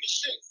lot of niggas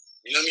shit.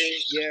 You know what I mean?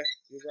 Yeah,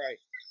 you're right.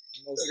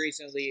 Most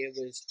recently, it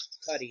was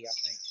Cudi, I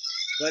think.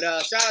 But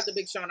shout out to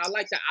Big Sean. I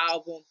like the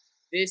album.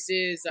 This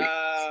is,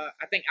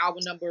 I think,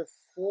 album number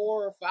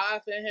 4 or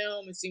 5 for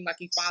him. It seemed like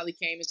he finally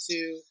came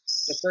into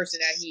the person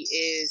that he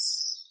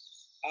is.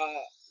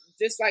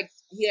 Just like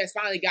he has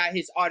finally got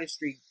his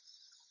artistry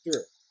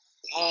through.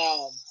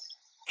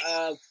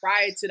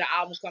 Prior to the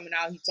album coming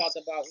out, he talked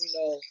about,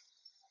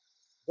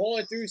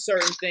 going through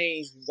certain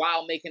things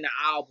while making the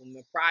album.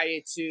 And prior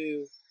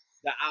to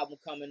the album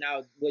coming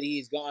out, what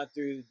he's gone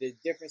through, the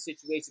different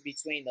situations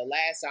between the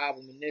last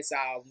album and this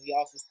album. He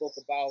also spoke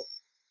about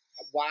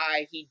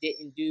why he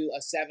didn't do a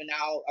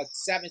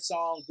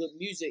 7-song good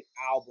music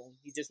album.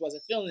 He just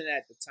wasn't feeling it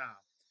at the time.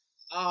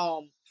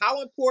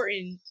 How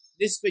important,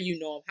 this for you,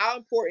 Norm, how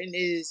important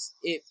is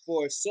it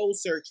for soul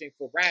searching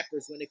for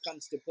rappers when it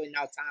comes to putting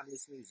out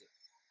timeless music?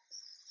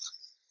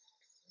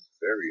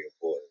 Very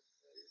important.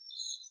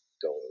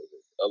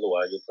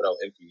 Otherwise, you'll put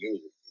out empty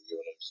music. You know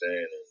what I'm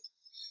saying? And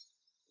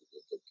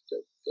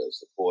the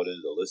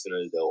supporters, the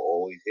listeners, they'll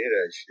always hear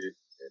that shit.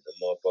 And the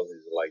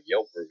motherfuckers are like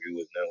Yelp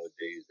reviewers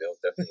nowadays. They'll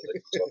definitely let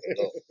you fucking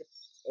know.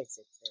 That's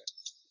a fact.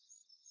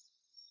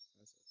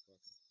 That's a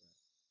fucking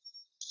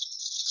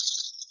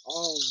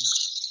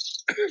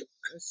fact.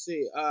 Let's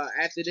see.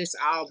 After this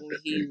album,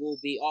 he will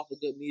be off of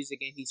Good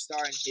Music, and he's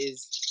starting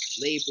his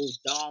label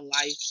Dawn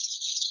Life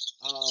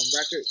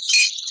Records.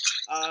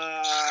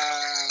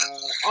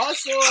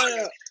 Also, hold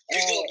on.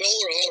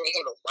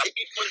 Right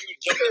before you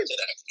jump into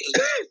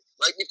that,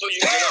 right before you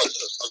get out of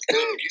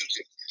Good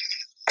Music,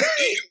 do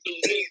you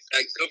believe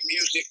that Good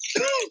Music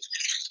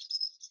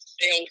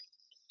failed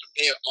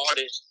their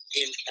artists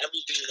in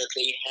everything that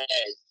they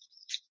had,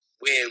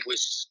 where it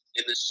was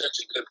in such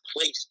a good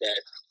place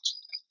that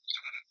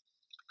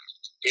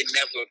it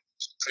never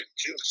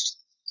produced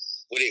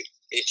what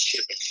it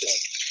should have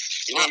done?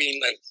 You know what I mean?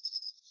 Like,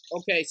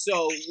 okay,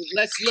 so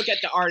let's look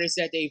at the artists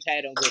that they've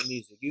had on Good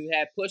Music. You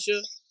have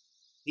Pusha.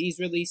 He's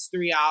released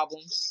 3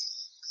 albums.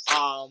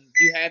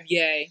 You have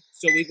Ye.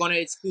 So we're going to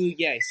exclude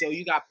Ye. So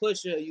you got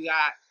Pusha. You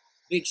got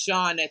Big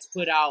Sean that's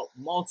put out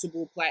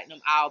multiple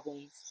platinum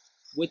albums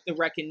with the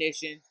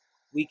recognition.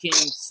 We can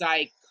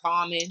cite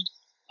Common.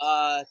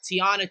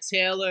 Tiana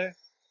Taylor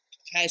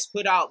has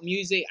put out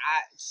music.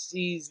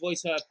 She's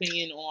voiced her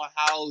opinion on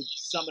how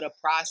some of the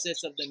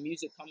process of the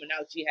music coming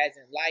out she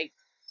hasn't liked.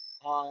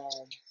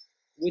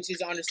 Which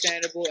is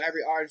understandable.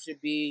 Every artist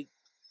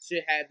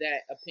should have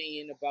that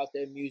opinion about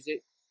their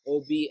music,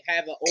 or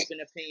have an open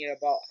opinion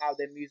about how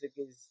their music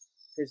is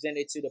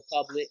presented to the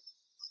public.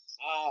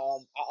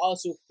 I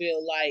also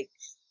feel like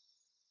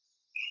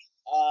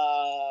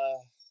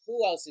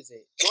who else is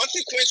it?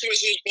 Consequence was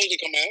supposed to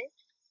come out.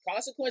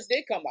 Consequence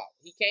did come out.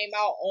 He came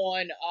out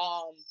on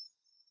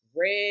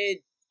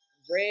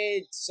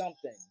Red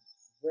something.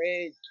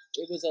 Red.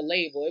 It was a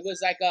label. It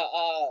was like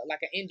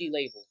an indie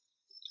label.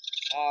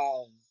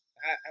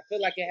 I feel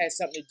like it has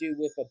something to do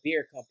with a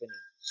beer company.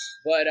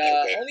 But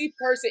only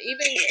person,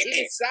 even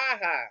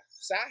Saha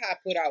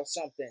put out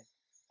something.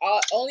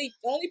 Only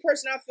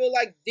person I feel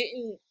like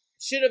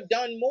should have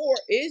done more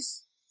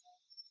is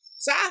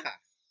Saha.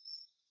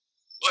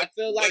 I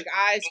feel like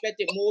I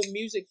expected more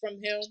music from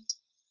him.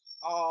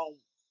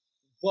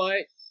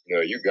 But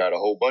you got a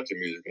whole bunch of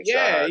music inside.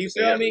 Yeah, you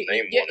feel me?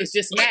 Yeah, it's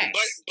just Max.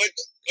 But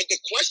the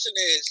question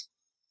is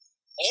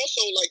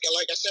also like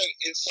I said,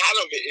 inside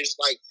of it is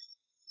like,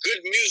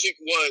 Good Music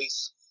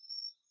was,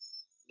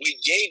 with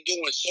Ye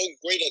doing so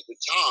great at the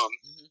time,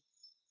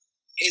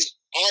 his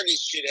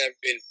artists should have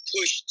been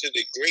pushed to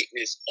the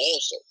greatness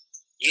also.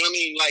 You know what I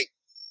mean? Like,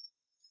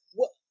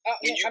 what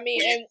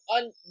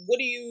what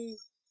do you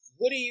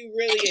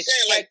really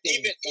expect?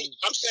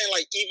 I'm saying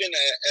like even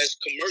as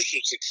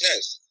commercial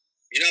success.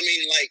 You know what I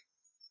mean? Like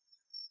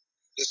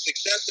the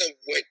success of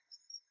what.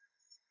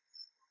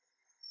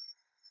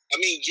 I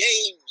mean,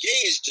 Ye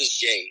is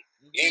just Ye.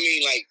 You know what I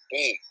mean? Like,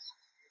 boom.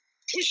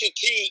 Pusha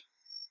T,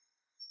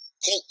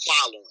 cult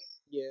following.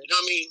 Yeah. You know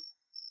what I mean?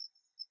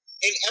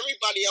 And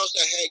everybody else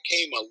that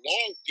came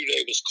along through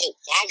there was cult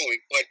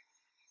following, but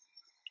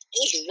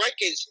those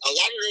records, a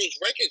lot of those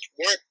records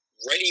weren't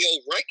radio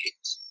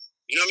records.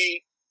 You know what I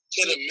mean?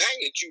 To the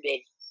magnitude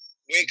of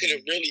where could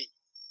it really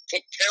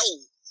propel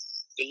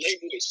the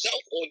label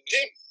itself or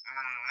them.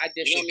 I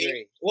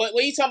disagree. You know what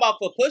are you talking about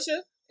for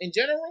Pusha in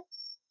general?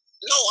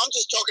 No, I'm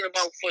just talking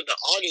about for the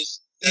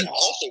artists that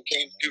also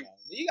came through.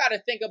 You got to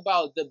think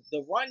about the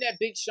run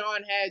that Big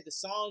Sean had, the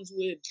songs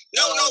with.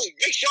 No,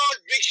 Big Sean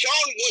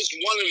was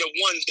one of the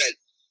ones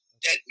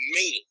that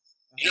made it.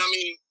 You know what I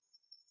mean?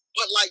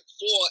 But like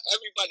for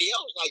everybody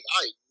else, like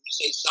you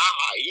say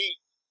Saha,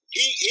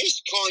 he is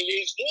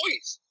Kanye's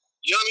voice.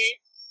 You know what I mean?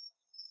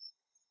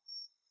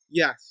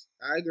 Yes,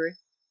 I agree.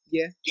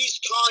 Yeah, he's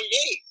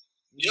Kanye.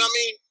 You know what I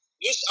mean?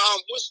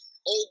 What's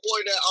old boy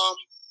that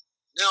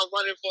now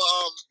running for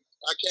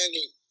I can't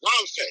name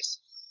Grindfest.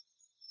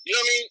 You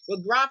know what I mean? But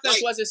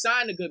Grindfest wasn't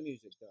signed to Good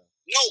Music though.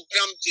 No, but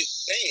I'm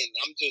just saying.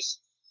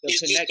 The it's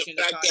connection just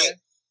the fact that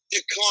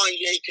the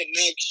Kanye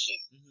connection.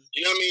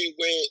 You know what I mean?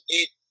 Where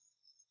it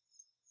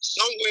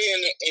somewhere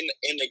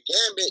in the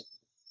gambit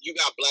you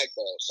got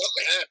blackballed.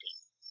 Something happened.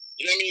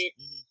 You know what I mean?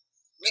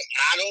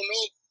 I don't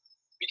know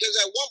because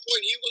at one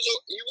point he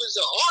was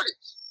an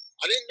artist.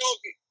 I didn't know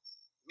if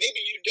maybe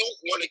you don't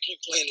want to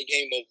keep playing the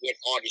game of what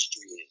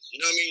artistry is. You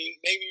know what I mean?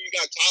 Maybe you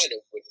got tired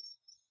of what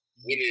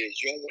it is.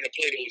 You don't want to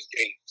play those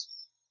games.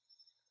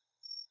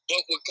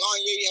 But with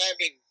Kanye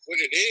having what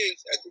it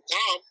is at the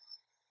time,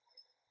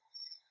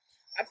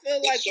 I feel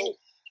like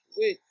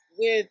with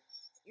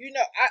you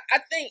know,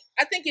 I think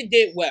it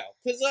did well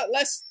because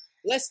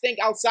let's think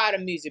outside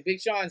of music. Big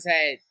Sean's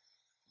had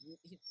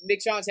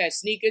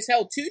sneakers.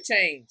 Hell, 2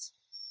 Chainz.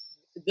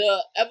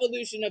 The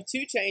evolution of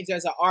 2 Chainz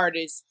as an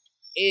artist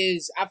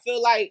is, I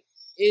feel like,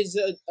 is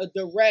a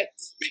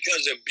direct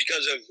because of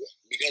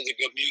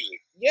good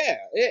music. Yeah,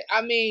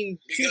 2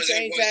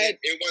 Chainz had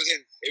it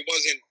wasn't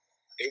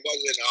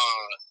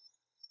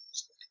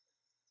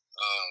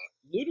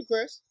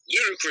Ludacris.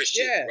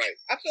 Yeah, right.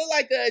 I feel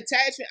like the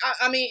attachment.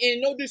 I mean,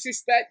 in no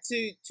disrespect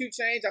to 2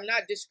 Chainz, I'm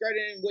not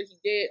discrediting what he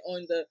did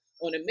on the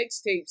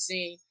mixtape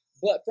scene,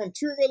 but from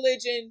True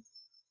Religion,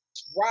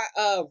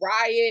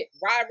 Riot,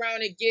 Ride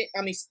Around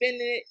and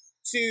Spinning It,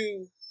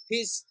 to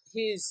his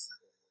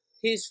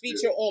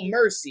feature on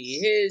Mercy,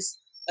 his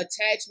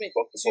attachment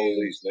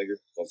police, nigga.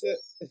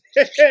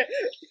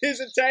 his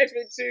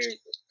attachment to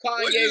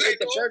Kanye with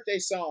the birthday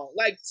song,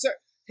 like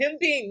him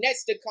being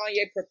next to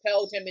Kanye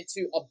propelled him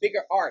into a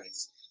bigger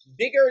artist,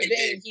 bigger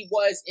than he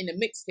was in the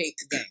mixtape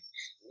game.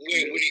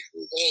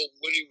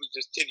 When he was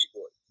just Titty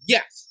Boy.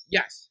 Yes.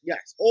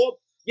 Or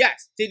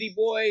yes, Titty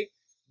Boy,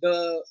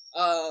 the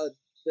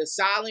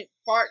silent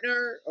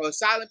partner or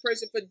silent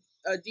person for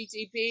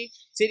DTP,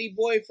 Titty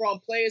Boy from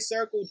Player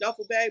Circle,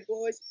 Duffel Bag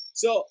Boys.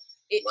 So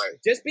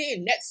just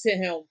being next to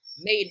him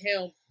made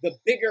him the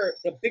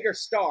bigger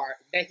star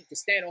that he could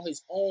stand on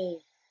his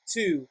own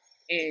too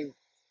and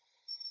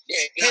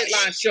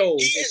headline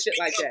shows and shit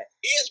like that.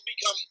 He has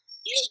become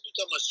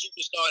a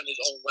superstar in his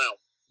own realm.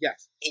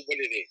 Yes. For what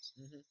it is.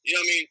 You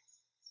know what I mean?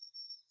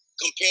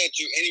 Compared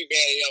to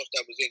anybody else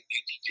that was in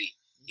DTP.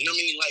 You know what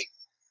I mean? Like,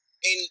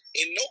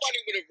 and nobody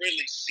would have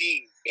really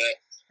seen the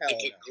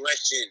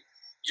progression.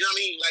 You know what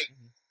I mean? Like,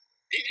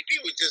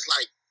 DTP was just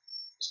like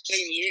the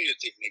same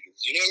lunatic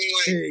niggas. You know what I mean?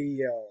 Like, hey,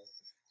 yo.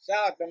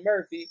 Shout out to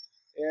Murphy.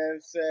 You know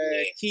what I'm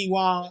saying?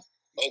 Kiwan.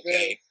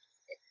 Okay.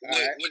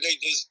 Would they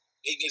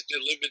just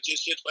delivered your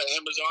shit for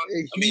Amazon?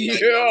 I mean,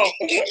 yo,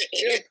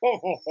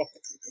 come on.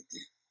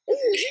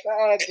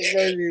 Shout out to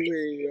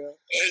Murphy, yo.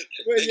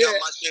 They got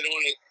my shit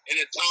on it in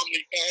a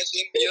timely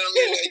fashion. You know what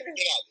I mean? Like,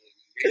 get out there.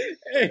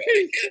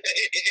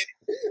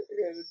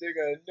 The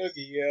nigga a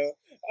noogie, yo.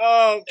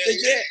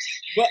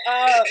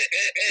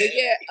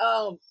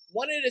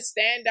 One of the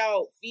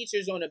standout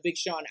features on the Big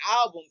Sean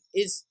album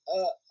is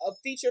a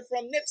feature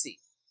from Nipsey.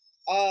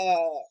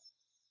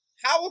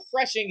 How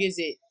refreshing is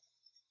it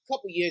a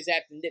couple years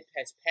after Nip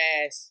has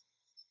passed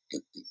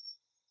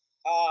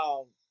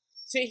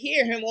to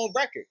hear him on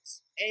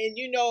records? And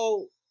you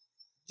know,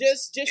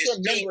 just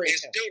remembering him.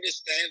 It's still the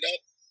stand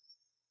up.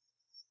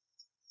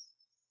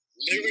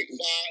 Lyric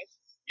wise,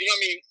 you know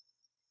what I mean?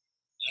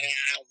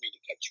 I don't mean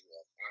to cut you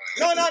off.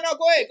 No,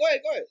 go ahead.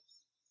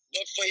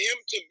 But for him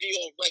to be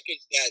on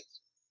records that,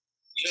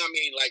 you know what I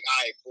mean? Like,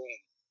 all right, boom.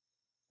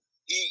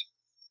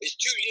 It's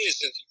 2 years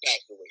since he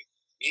passed away.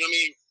 You know what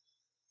I mean?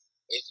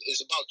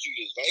 It's about 2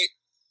 years, right?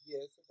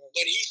 Yeah.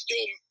 But he's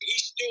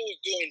still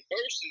doing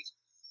verses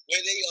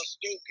where they are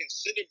still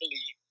considerably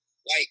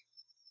like,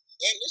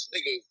 damn, this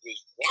nigga was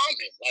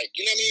rhyming. Like,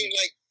 you know what I mean?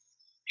 Like,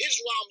 his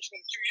rhymes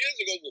from 2 years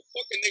ago will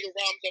fucking nigga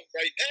rhymes up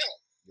right now.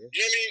 Yeah.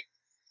 You know what I mean?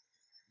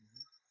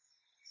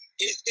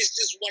 It's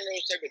just one of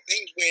those type of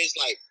things where it's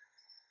like,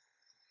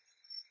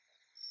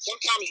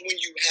 sometimes when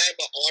you have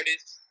an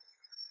artist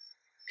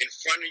in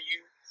front of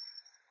you,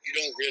 you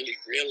don't really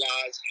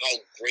realize how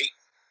great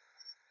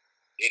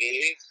it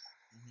is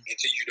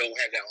until you don't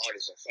have that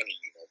artist in front of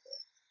you no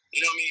more.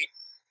 You know what I mean?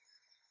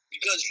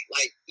 Because,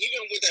 like,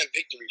 even with that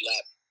Victory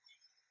Lap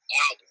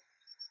album,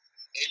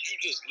 and you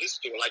just listen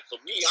to it. Like, for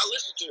me, I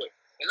listened to it,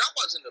 and I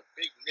wasn't a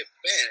big Nip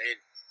fan,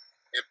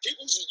 and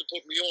people used to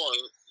put me on,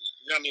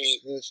 you know what I mean?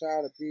 Yeah,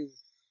 shout out to people.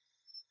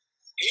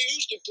 he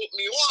used to put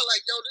me on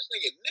like, yo, this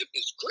nigga Nip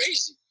is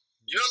crazy.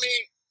 You know what I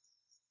mean?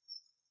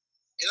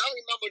 And I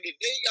remember the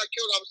day he got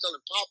killed, I was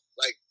telling Pop was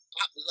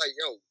like,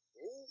 yo,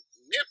 who?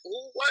 Nip, who,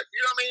 what? You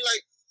know what I mean?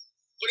 Like,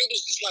 but it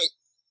was just like,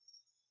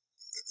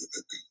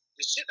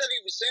 the shit that he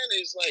was saying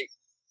is like,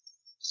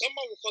 some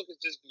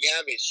motherfuckers just be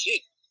having shit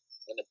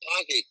in the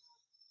pocket.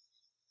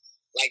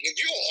 Like, if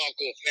you're an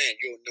hardcore fan,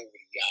 you'll know what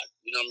he got.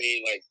 You know what I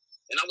mean? Like,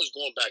 and I was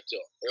going back to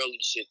early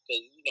shit,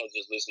 because,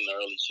 just listen to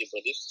early shit,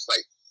 but it's just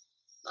like,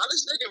 now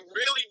this nigga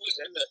really was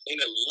in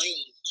a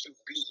lane to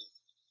be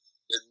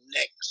the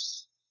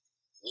next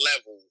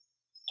level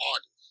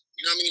artist.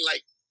 You know what I mean?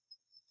 Like,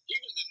 he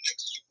was the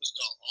next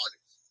superstar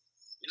artist.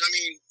 You know what I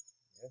mean?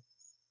 Yeah.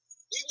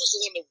 He was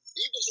on the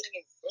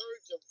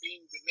verge of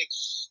being the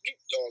next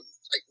Snoop Dogg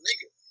type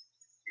nigga.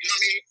 You know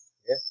what I mean?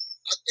 Yeah.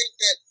 I think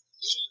that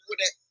he would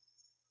have,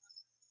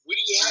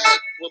 what he had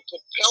would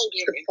propel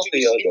him into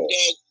the Snoop Dogg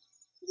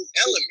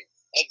element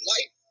of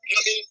life. You know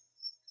what I mean?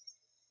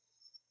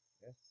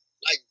 Yeah.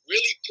 Like,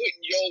 really putting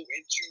Yo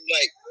into,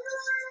 like,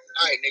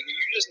 all right, nigga,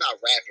 you just not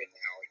rapping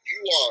now.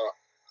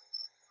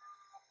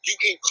 You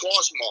can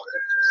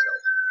cross-market yourself.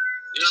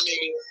 You know what I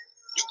mean?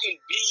 You can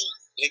be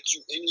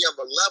into any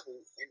other level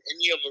in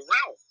any other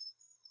realm.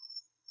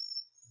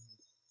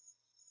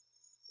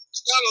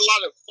 There's not a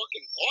lot of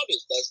fucking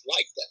artists that's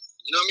like that.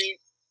 You know what I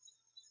mean?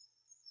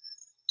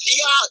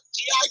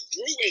 T.I.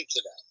 grew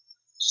into that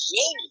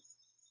slowly.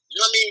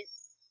 You know what I mean?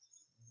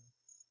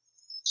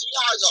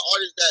 T.I. is an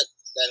artist that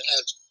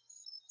has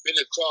been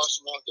a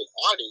cross-market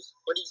artist,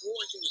 but he grew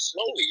into it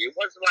slowly. It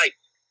wasn't like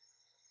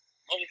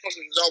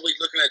motherfuckers was always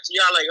looking at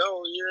T.I. like,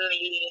 oh,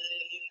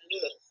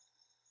 yeah.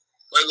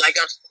 But like,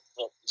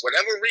 for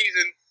whatever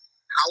reason,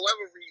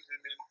 however reason,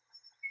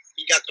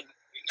 he got the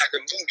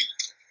movie.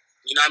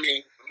 You know what I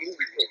mean? The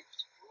movie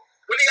roles.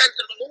 When he got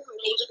to the movie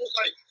roles, it was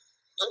like,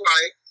 all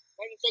right,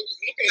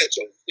 motherfuckers looking at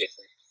you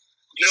different.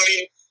 You know what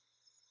I mean?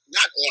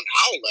 Not on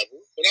our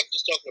level, but I'm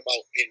just talking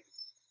about in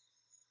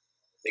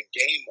the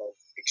game of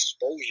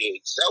exposure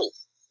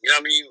itself. You know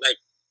what I mean?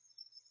 Like,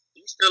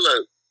 he's still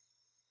a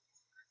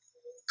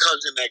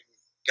cousin that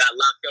got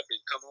locked up and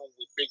come home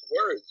with big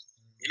words.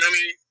 You know what I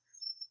mean?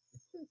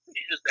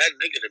 He's just that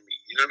nigga to me.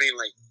 You know what I mean?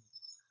 Like,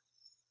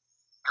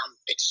 I'm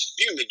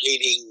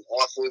exfumigating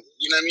off of,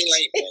 you know what I mean?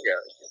 Like, nigga,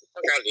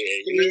 fuck out there.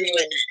 You know what I mean?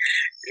 Like,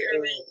 you know what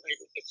I mean?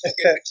 Like,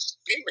 fucking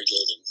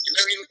exfumigating. You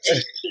know what I mean?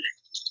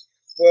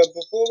 But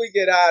before we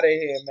get out of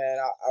here, man,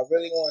 I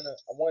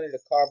wanted to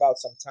carve out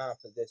some time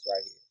for this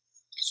right here.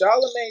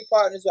 Charlamagne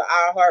partners with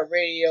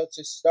iHeartRadio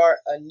to start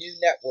a new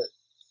network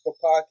for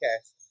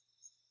podcasting.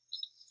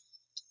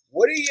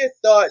 What are your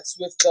thoughts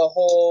with the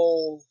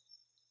whole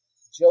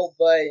Joe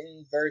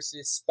Budden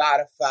versus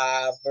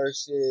Spotify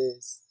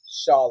versus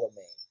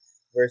Charlamagne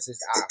versus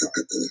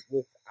iHeart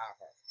with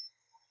iHeart?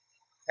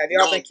 Have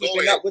y'all been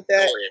keeping up with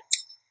that? I'm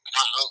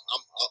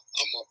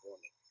up on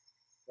it.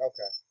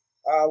 Okay.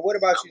 What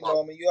about you,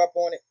 Norman? You up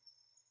on it?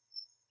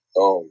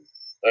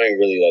 I ain't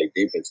really like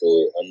deep into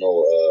it. I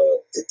know.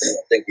 I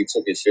think he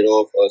took his shit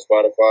off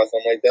Spotify,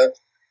 something like that.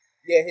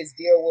 Yeah, his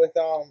deal with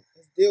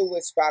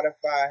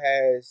Spotify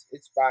has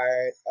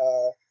expired.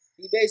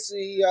 He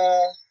basically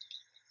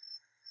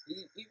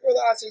he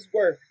realized his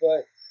worth,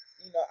 but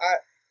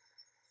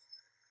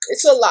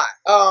it's a lot.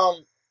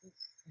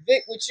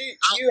 Vic, with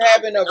you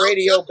having a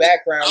radio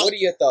background, what are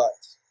your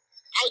thoughts?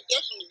 I would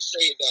definitely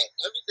say that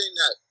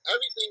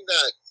everything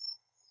that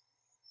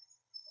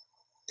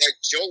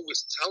Joe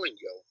was telling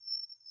you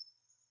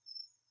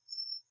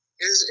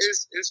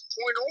is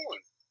point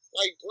on.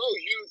 Like, bro,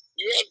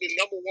 you have the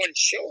 #1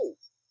 show.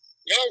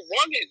 Y'all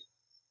running.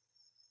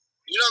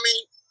 You know what I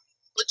mean?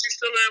 But you're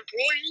still an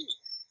employee.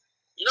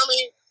 You know what I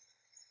mean?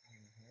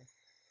 Mm-hmm.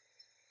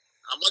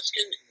 How much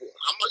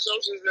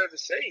else is there to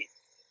say?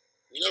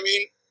 You know what I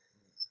mean?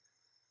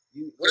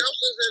 What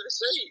else is there to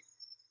say?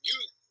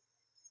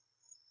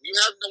 You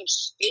have no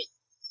stake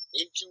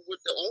into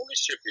what the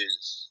ownership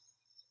is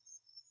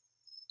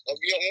of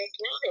your own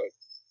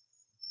product.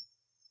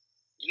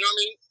 You know what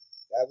I mean?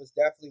 That was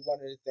definitely one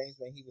of the things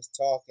when he was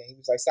talking. He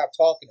was like, "Stop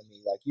talking to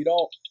me. Like, you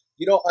don't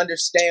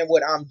understand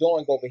what I'm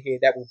doing over here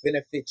that will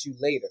benefit you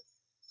later."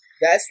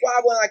 That's why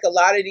when like a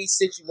lot of these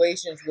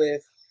situations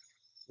with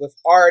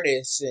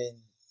artists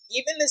and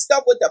even the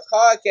stuff with the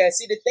podcast.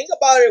 See, the thing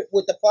about it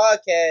with the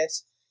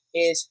podcast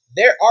is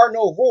there are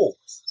no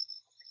rules.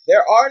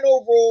 There are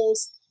no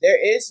rules. There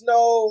is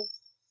no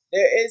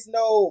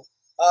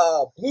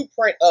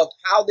blueprint of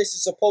how this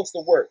is supposed to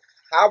work.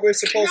 How we're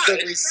supposed to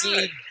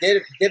receive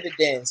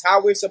dividends. How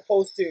we're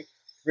supposed to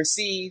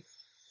receive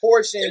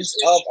portions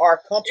of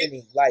our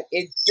company. Like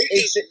you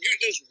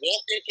just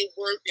walk into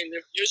work, and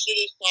if your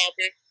shit is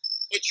popping,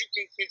 but you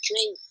can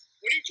control.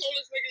 When you told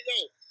this nigga,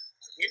 yo,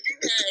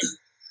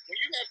 when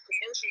you have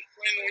commercials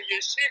playing on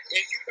your shit,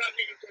 and you're not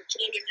even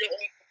controlling your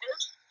own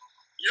commercial,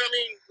 you know what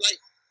I mean? Like,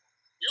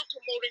 you're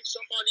promoting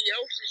somebody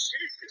else's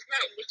shit. It's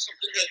not with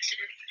something that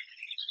you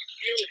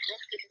feel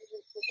comfortable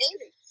with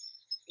promoting.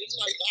 It's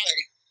like, all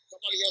right,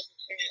 somebody else is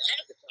paying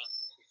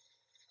advertising,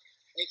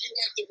 and you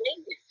have to roll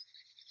with it.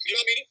 You know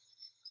what I mean?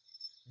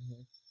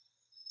 Mm-hmm.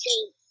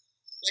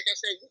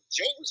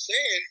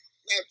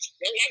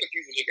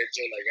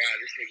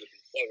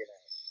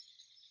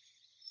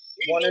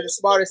 one of the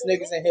smartest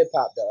niggas in hip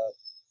hop, dog.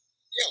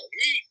 Yo,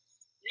 you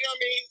know what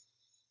I mean?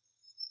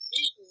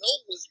 He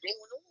knows what's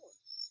going on.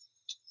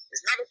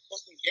 It's not a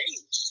fucking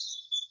game.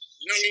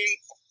 You know what I mean?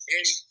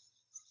 And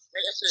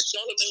like I said,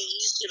 Charlamagne,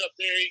 he get up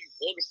there, he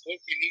wrote a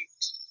book, and he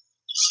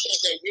talk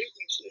that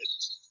wisdom shit.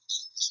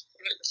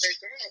 But at the same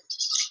time,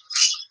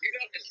 you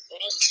got this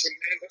Boston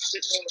man that's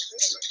sitting on the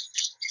corner.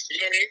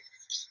 You know what I mean?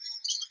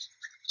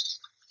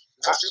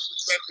 No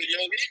disrespect to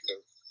Yo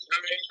either. You know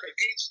what I mean? Because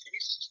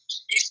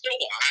he's still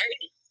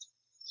alright.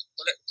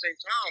 But at the same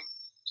time,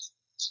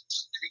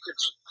 he could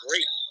be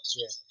great.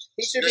 Yeah.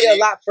 He should be a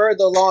lot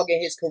further along in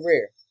his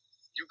career.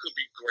 You could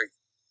be great.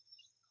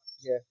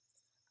 Yeah.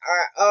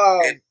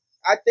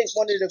 I think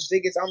one of the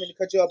biggest, I don't mean to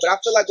cut you off, but I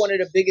feel like one of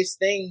the biggest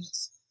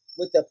things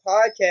with the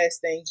podcast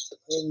thing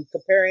and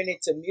comparing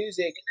it to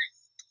music,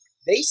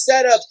 they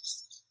set up,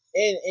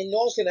 and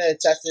Norm can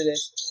attest to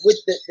this,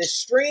 with the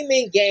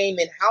streaming game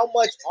and how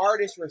much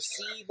artists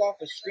receive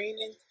off of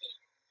streaming.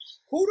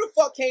 Who the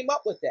fuck came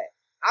up with that?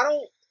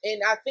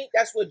 And I think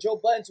that's what Joe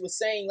Buttons was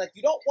saying. Like,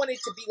 you don't want it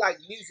to be like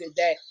music,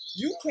 that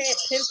you can't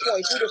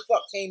pinpoint who the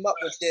fuck came up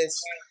with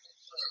this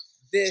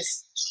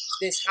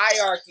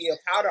hierarchy of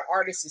how the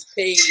artist is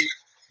paid,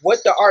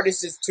 what the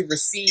artist is to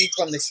receive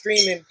from the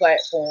streaming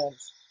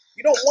platforms.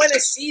 You don't want to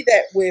see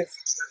that with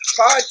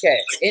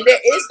podcasts, and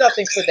there is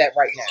nothing for that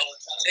right now. I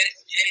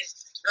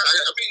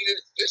mean,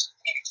 it's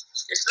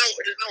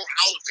no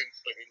housing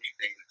for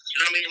anything. You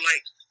know what I mean?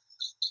 Like,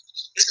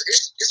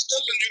 it's still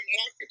a new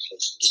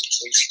marketplace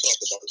when you talk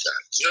about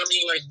that. You know what I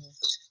mean? Like,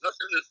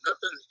 nothing has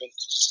been.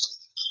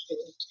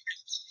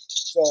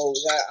 So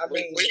I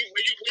mean, when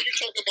you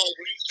talk about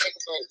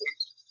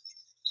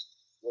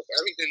with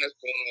everything that's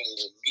going on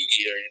with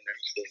media and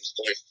everything,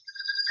 like,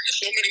 there's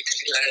so many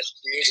people that have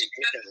created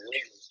different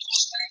lanes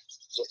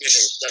within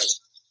themselves.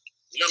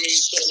 You know what I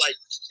mean? So like,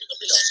 you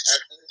could be an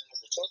actor,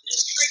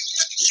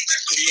 you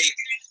can create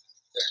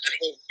that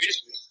whole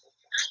business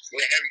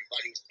where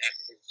everybody's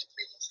happy. You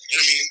know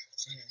what I mean?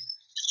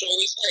 So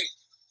it's like,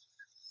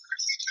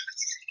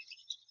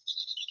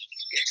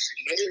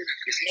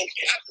 it's no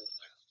capital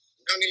now.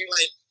 You know what I mean?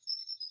 Like,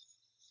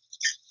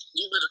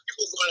 even the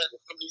people go out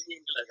and come to you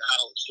and be like,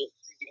 oh, shit,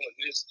 you doing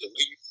this to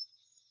leave.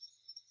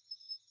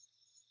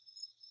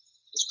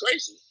 It's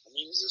crazy. I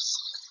mean, it's just,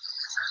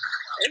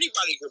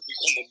 anybody could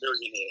become a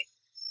millionaire.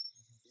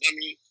 You know what I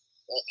mean?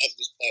 Off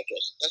this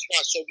podcast. That's why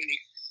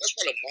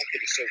the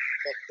market is so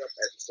fucked up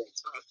at the same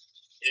time.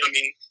 You know what I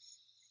mean?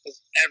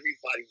 Because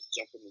everybody's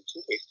jumping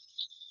into it.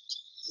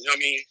 You know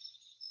what I mean?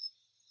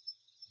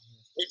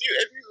 If you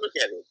look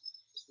at it,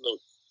 look,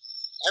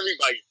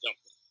 everybody's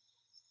jumping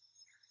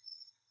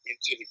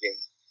into the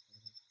game.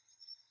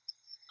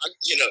 I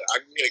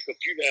can get a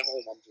computer at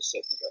home, I'm just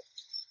setting it up.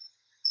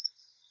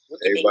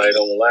 Everybody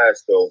don't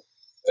last though.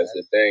 That's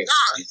the thing.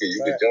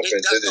 You can jump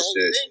into this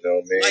shit, you know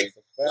what I mean?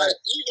 Like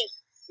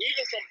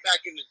even from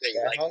back in the day.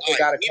 That like, hunger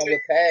gotta come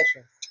with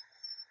passion.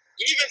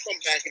 Even from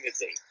back in the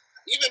day.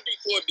 Even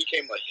before it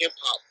became a hip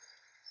hop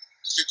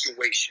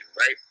situation,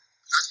 right?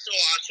 I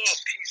saw a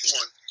piece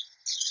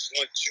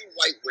on two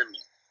white women,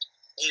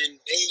 and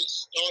they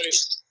started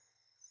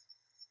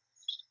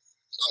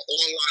an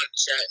online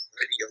chat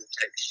radio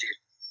type shit,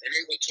 and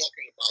they were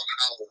talking about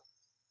how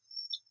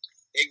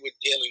they were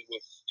dealing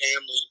with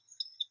family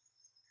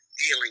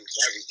dealings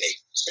every day.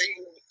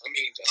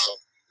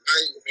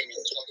 Married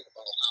women talking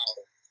about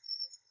how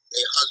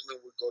their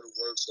husband would go to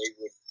work, they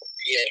would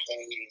be at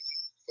home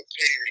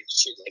preparing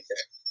shit like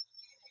that,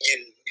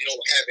 and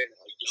having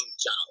a young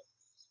child.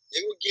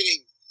 They were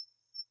getting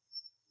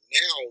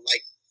now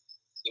like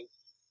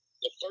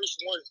the first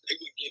ones they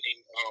were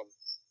getting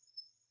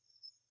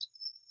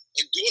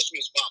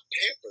endorsements by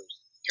Pampers,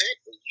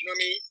 you know what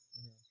I mean?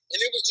 And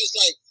it was just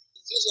like,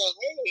 just at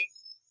home,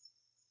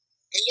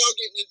 and y'all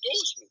getting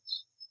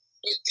endorsements.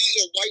 But these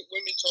are white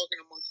women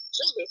talking amongst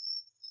each other,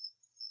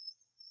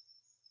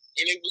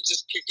 and it was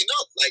just kicking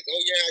up. Like,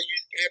 oh yeah, I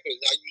use Pampers.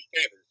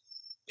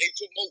 They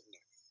promoting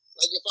it.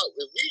 Like,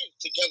 if we were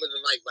together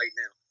tonight right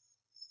now,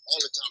 all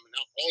the time, and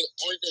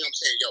only thing I'm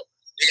saying, yo,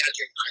 they gotta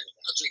drink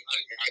Heineken. I drink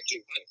Heineken.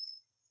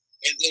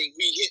 And then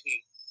we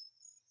hitting,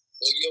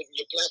 or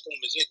your platform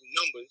is hitting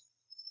numbers,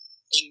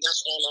 and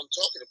that's all I'm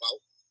talking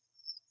about.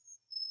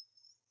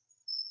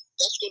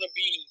 That's going to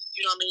be,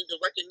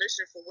 the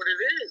recognition for what it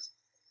is.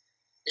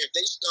 If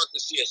they start to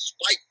see a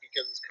spike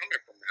because it's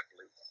coming from that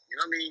place, you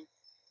know what I mean?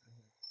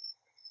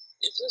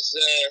 It's just,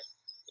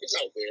 it's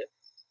out there.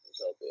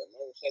 It's out there.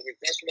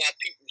 That's why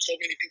so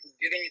many people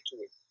get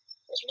onto it.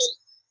 That's what,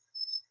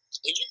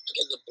 if you look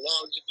at the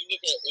blogs, if you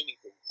look at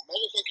anything,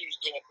 motherfuckers was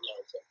doing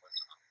blogs at one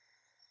time.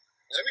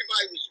 At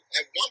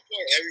one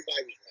point,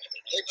 everybody was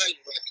rapping. Everybody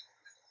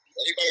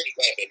was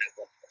rapping at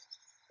one point.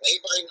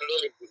 Everybody in the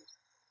hood was,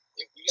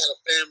 if we got a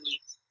family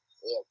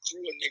or a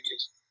crew of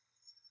niggas,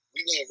 we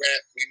gonna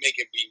rap, we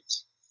making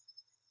beats,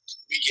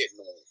 we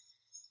getting on.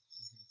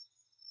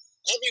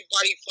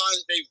 Everybody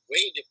finds their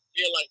way to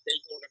feel like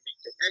they're gonna be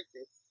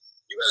connected.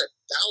 You got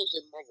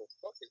 1,000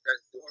 motherfuckers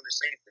that's doing the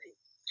same thing.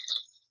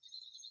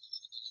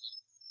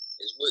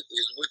 Is what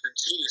the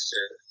genius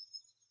said.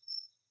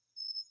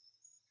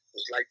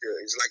 like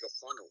a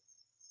funnel.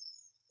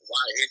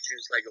 Wide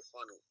entrance like a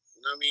funnel.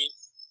 You know what I mean?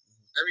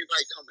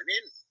 Everybody coming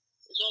in.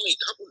 There's only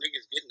a couple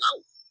niggas getting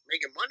out,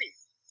 making money.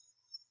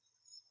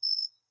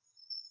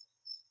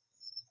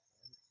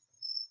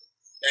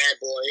 Bad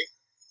Boy,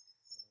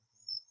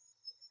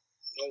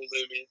 No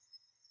Limit,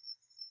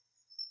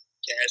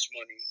 Cash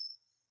Money.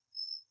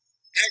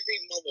 Every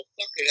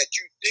motherfucker that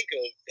you think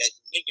of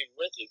that's making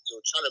records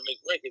or trying to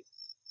make records,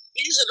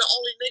 these are the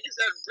only niggas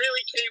that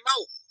really came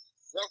out.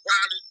 Rough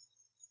Riders.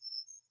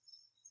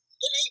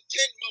 It ain't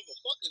 10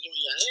 motherfuckers on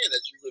your hand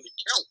that you really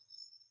count.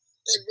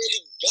 That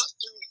really got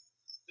through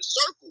the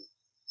circle.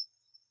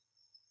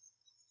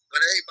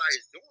 But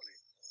everybody's doing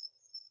it.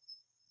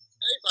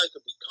 Everybody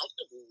could be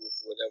comfortable with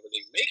whatever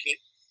they make it.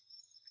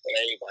 But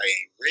everybody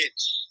ain't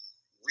rich.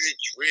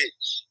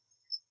 Rich.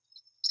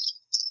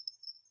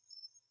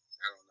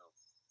 I don't know.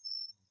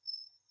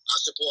 I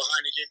support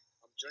Heineken.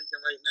 I'm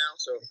drinking right now,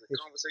 so if the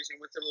conversation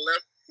went to the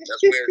left,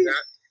 that's where it's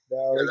at.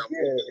 No,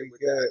 we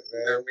good,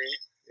 man. You know what I mean?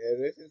 Yeah,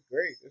 this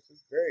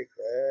is great,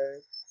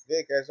 man.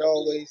 Vic, as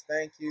always,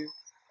 thank you.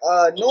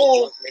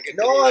 Norm,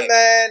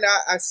 man,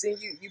 I seen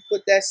you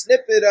put that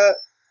snippet up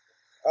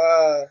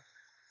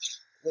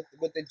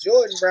with the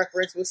Jordan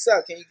reference. What's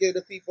up? Can you give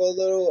the people a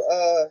little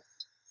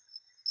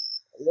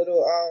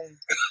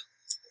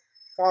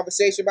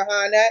conversation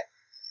behind that?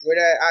 Where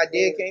that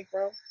idea came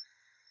from?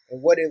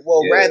 And where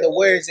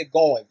is it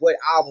going? What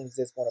album is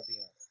this gonna be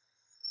on?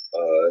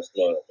 It's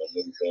my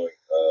new joint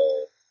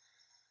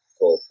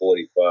called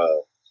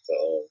 45.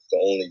 It's the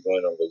only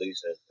joint I'm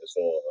releasing. It's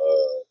on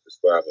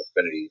Describe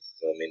Infinity,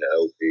 you know what I mean, the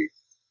LP.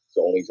 It's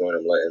the only joint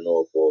I'm letting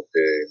off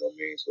there, you know what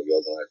I mean? So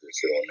y'all gonna have to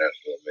sit on that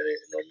for a minute,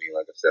 you know what I mean?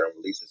 Like I said, I'm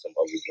releasing some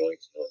other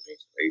joints, you know what I mean?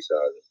 Some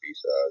A-sides and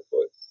B-sides,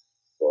 but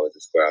for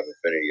Describe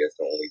Infinity, that's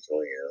the only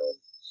joint,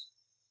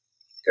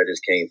 that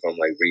just came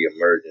from like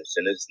re-emergence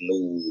and this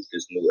new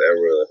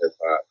era of hip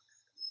hop.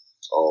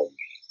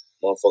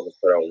 Motherfuckers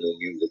put out new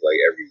music like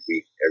every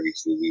week, every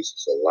 2 weeks.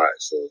 It's a lot.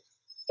 So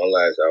my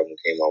last album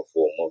came out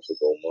 4 months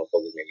ago.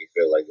 Motherfuckers made me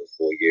feel like it was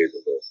 4 years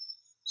ago.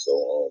 So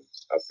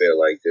I feel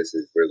like this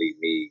is really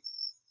me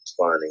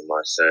finding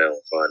my sound,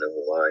 finding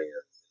who I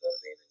am, you know what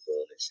I mean, and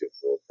doing this shit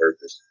for a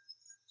purpose.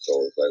 So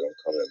it's like I'm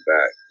coming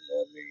back, you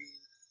know what I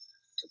mean,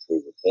 to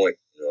prove a point,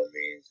 you know what I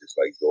mean? It's just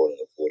like Jordan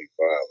at 45,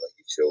 like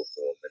he chilled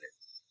for a minute.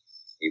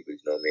 He was,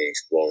 you know what I mean,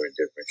 exploring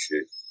different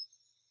shit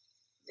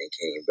and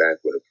came back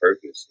with a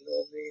purpose, you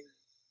know what I mean?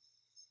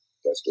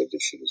 That's what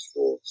this shit is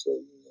for. So,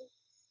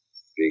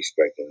 be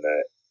expecting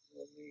that, you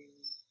know what I mean,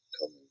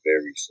 coming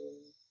very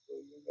soon.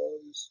 So,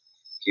 just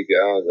keep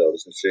your eyes out.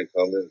 There's some shit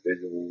coming,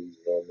 visuals,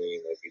 you know what I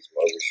mean? Like, some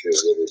other shit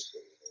with it. So,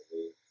 you know what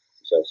I mean?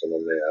 Shout out to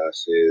my man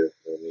Asir, you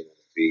know what I mean, on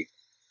the beat.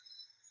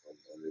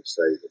 I'm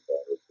excited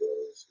about it, bro.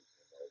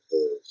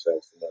 Shout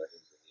out to my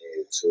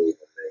engineer, too.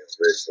 My man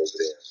Rich over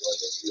there in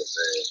London. He a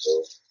man,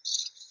 bro.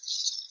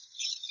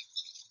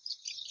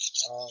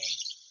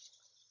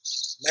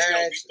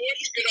 Man, before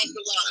you get off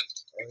the line,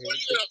 I'm gonna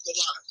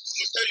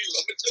tell you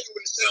what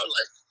it sounds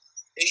like.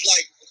 It's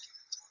like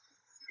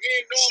me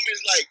and Norm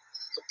is like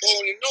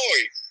Capone and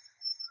Nori,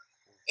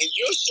 and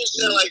your shit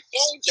sound like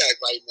Phone Jack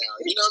right now.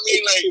 You know what I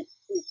mean? Like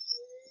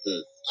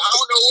I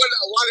don't know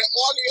why the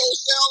audio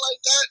sound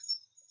like that,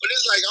 but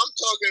it's like I'm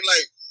talking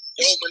like,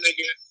 yo, my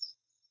nigga,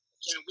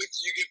 can't wait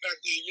till you get back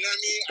there. You know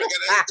what I mean? I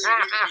got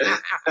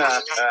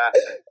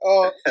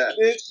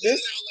everything.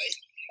 This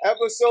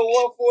episode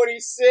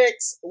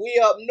 146, we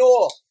up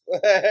north.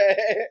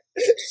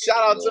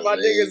 Shout out to my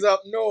niggas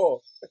up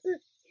north. Nigga,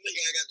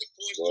 I got the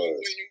Porsche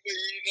waiting for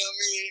you, you know what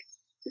I mean?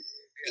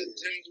 I got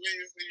Tim's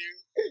waiting for you.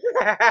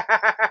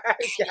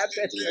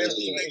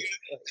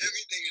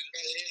 Everything is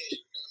right here,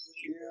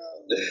 you know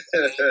what I mean?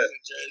 Yeah.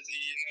 Jersey,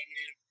 you know what I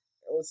mean?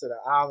 Go to the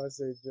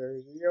opposite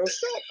jersey. Yo,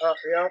 shut up,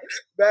 yo.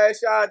 Man,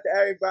 shout out to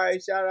everybody.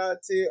 Shout out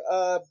to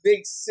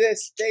Big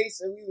Sis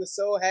Stacey. We were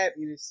so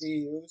happy to see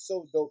you. It was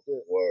so dope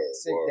to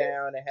sit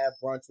down and have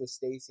brunch with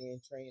Stacey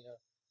and Trina.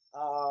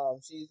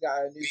 She's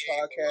got a new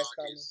podcast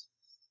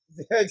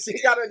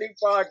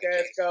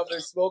coming.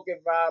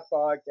 Smoking Vibe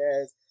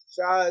Podcast.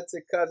 Shout out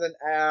to Cousin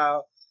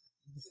Al.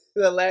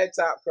 The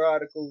Laptop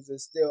Chronicles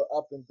is still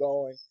up and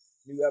going.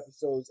 New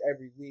episodes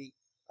every week.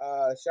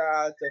 Shout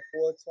out to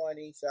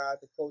 420. Shout out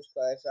to Coach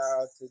Class.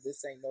 Shout out to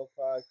This Ain't No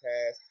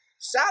Podcast.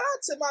 Shout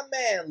out to my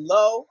man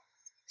Low.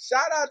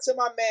 Shout out to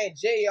my man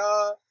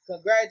JR.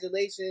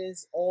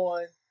 Congratulations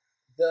on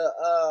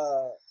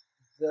the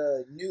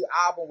new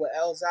album with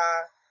Elzhi.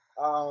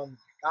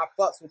 I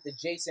fucks with the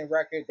Jason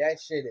record. That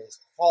shit is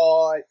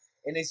hard.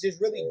 And it's just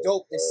really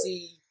dope to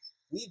see.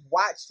 We've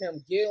watched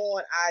him get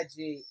on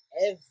IG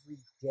every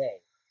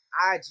day.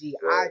 IG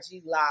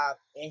Live.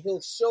 And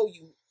he'll show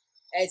you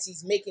as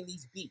he's making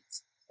these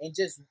beats. And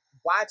just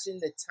watching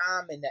the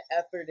time and the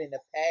effort and the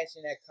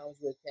passion that comes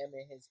with him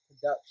and his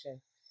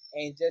production.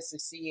 And just to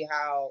see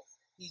how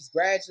he's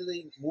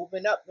gradually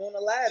moving up on the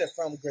ladder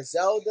from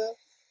Griselda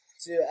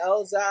to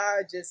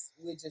Elzhi.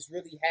 We're just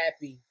really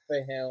happy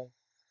for him.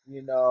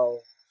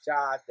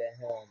 Shout out to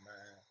him,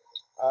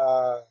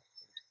 man.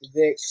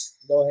 Vic,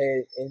 go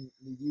ahead and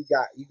you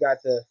got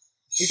the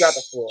You got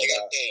the floor, like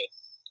dog.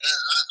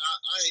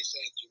 I ain't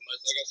saying too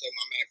much. Like I said,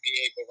 my man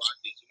B.A.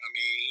 Baracus, you know what I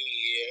mean? He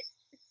ain't here.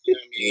 You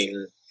know what I mean?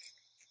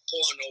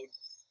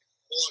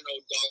 Porno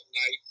Dark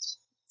Nights.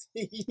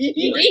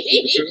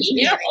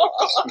 Yo.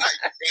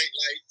 Bright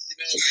lights, you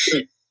know what I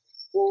mean?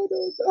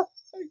 Porno Dark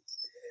Nights.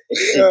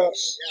 Yeah.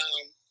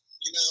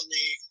 You know what I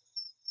mean?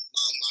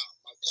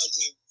 My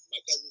cousin,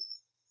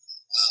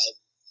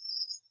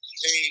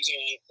 James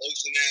on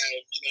Ocean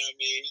Ave, you know what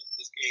I mean?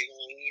 Just came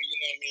home, you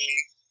know what I mean?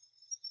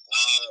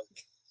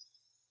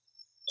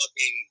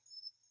 Fucking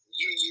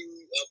Lulu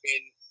up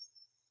in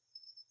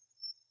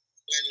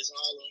Spanish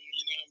Harlem,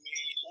 you know what I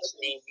mean?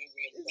 Still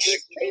moving them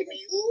back, you know what I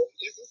mean?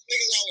 It's just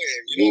niggas out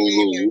here, you know what I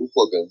mean? Lulu,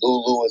 fucking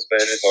Lulu in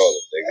Spanish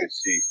Harlem, nigga.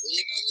 Sheesh.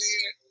 You know what I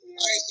mean?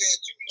 I ain't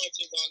saying too much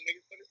about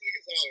niggas, but it's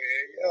niggas out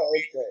here, you know Oh, what I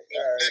mean? okay.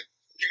 All right.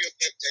 You can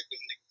fact check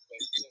them niggas, but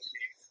you know what I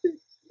mean?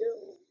 Yo.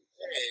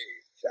 Hey.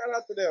 Shout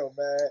out to them,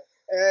 man.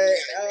 Hey,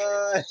 Shout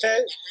out to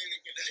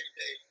Heineken every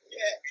day.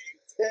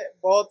 yeah,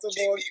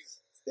 Baltimore. Keep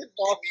me wet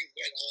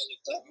all the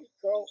time.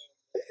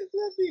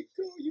 Let me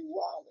go. You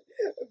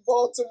wildin'.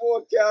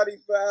 Baltimore County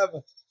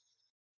forever.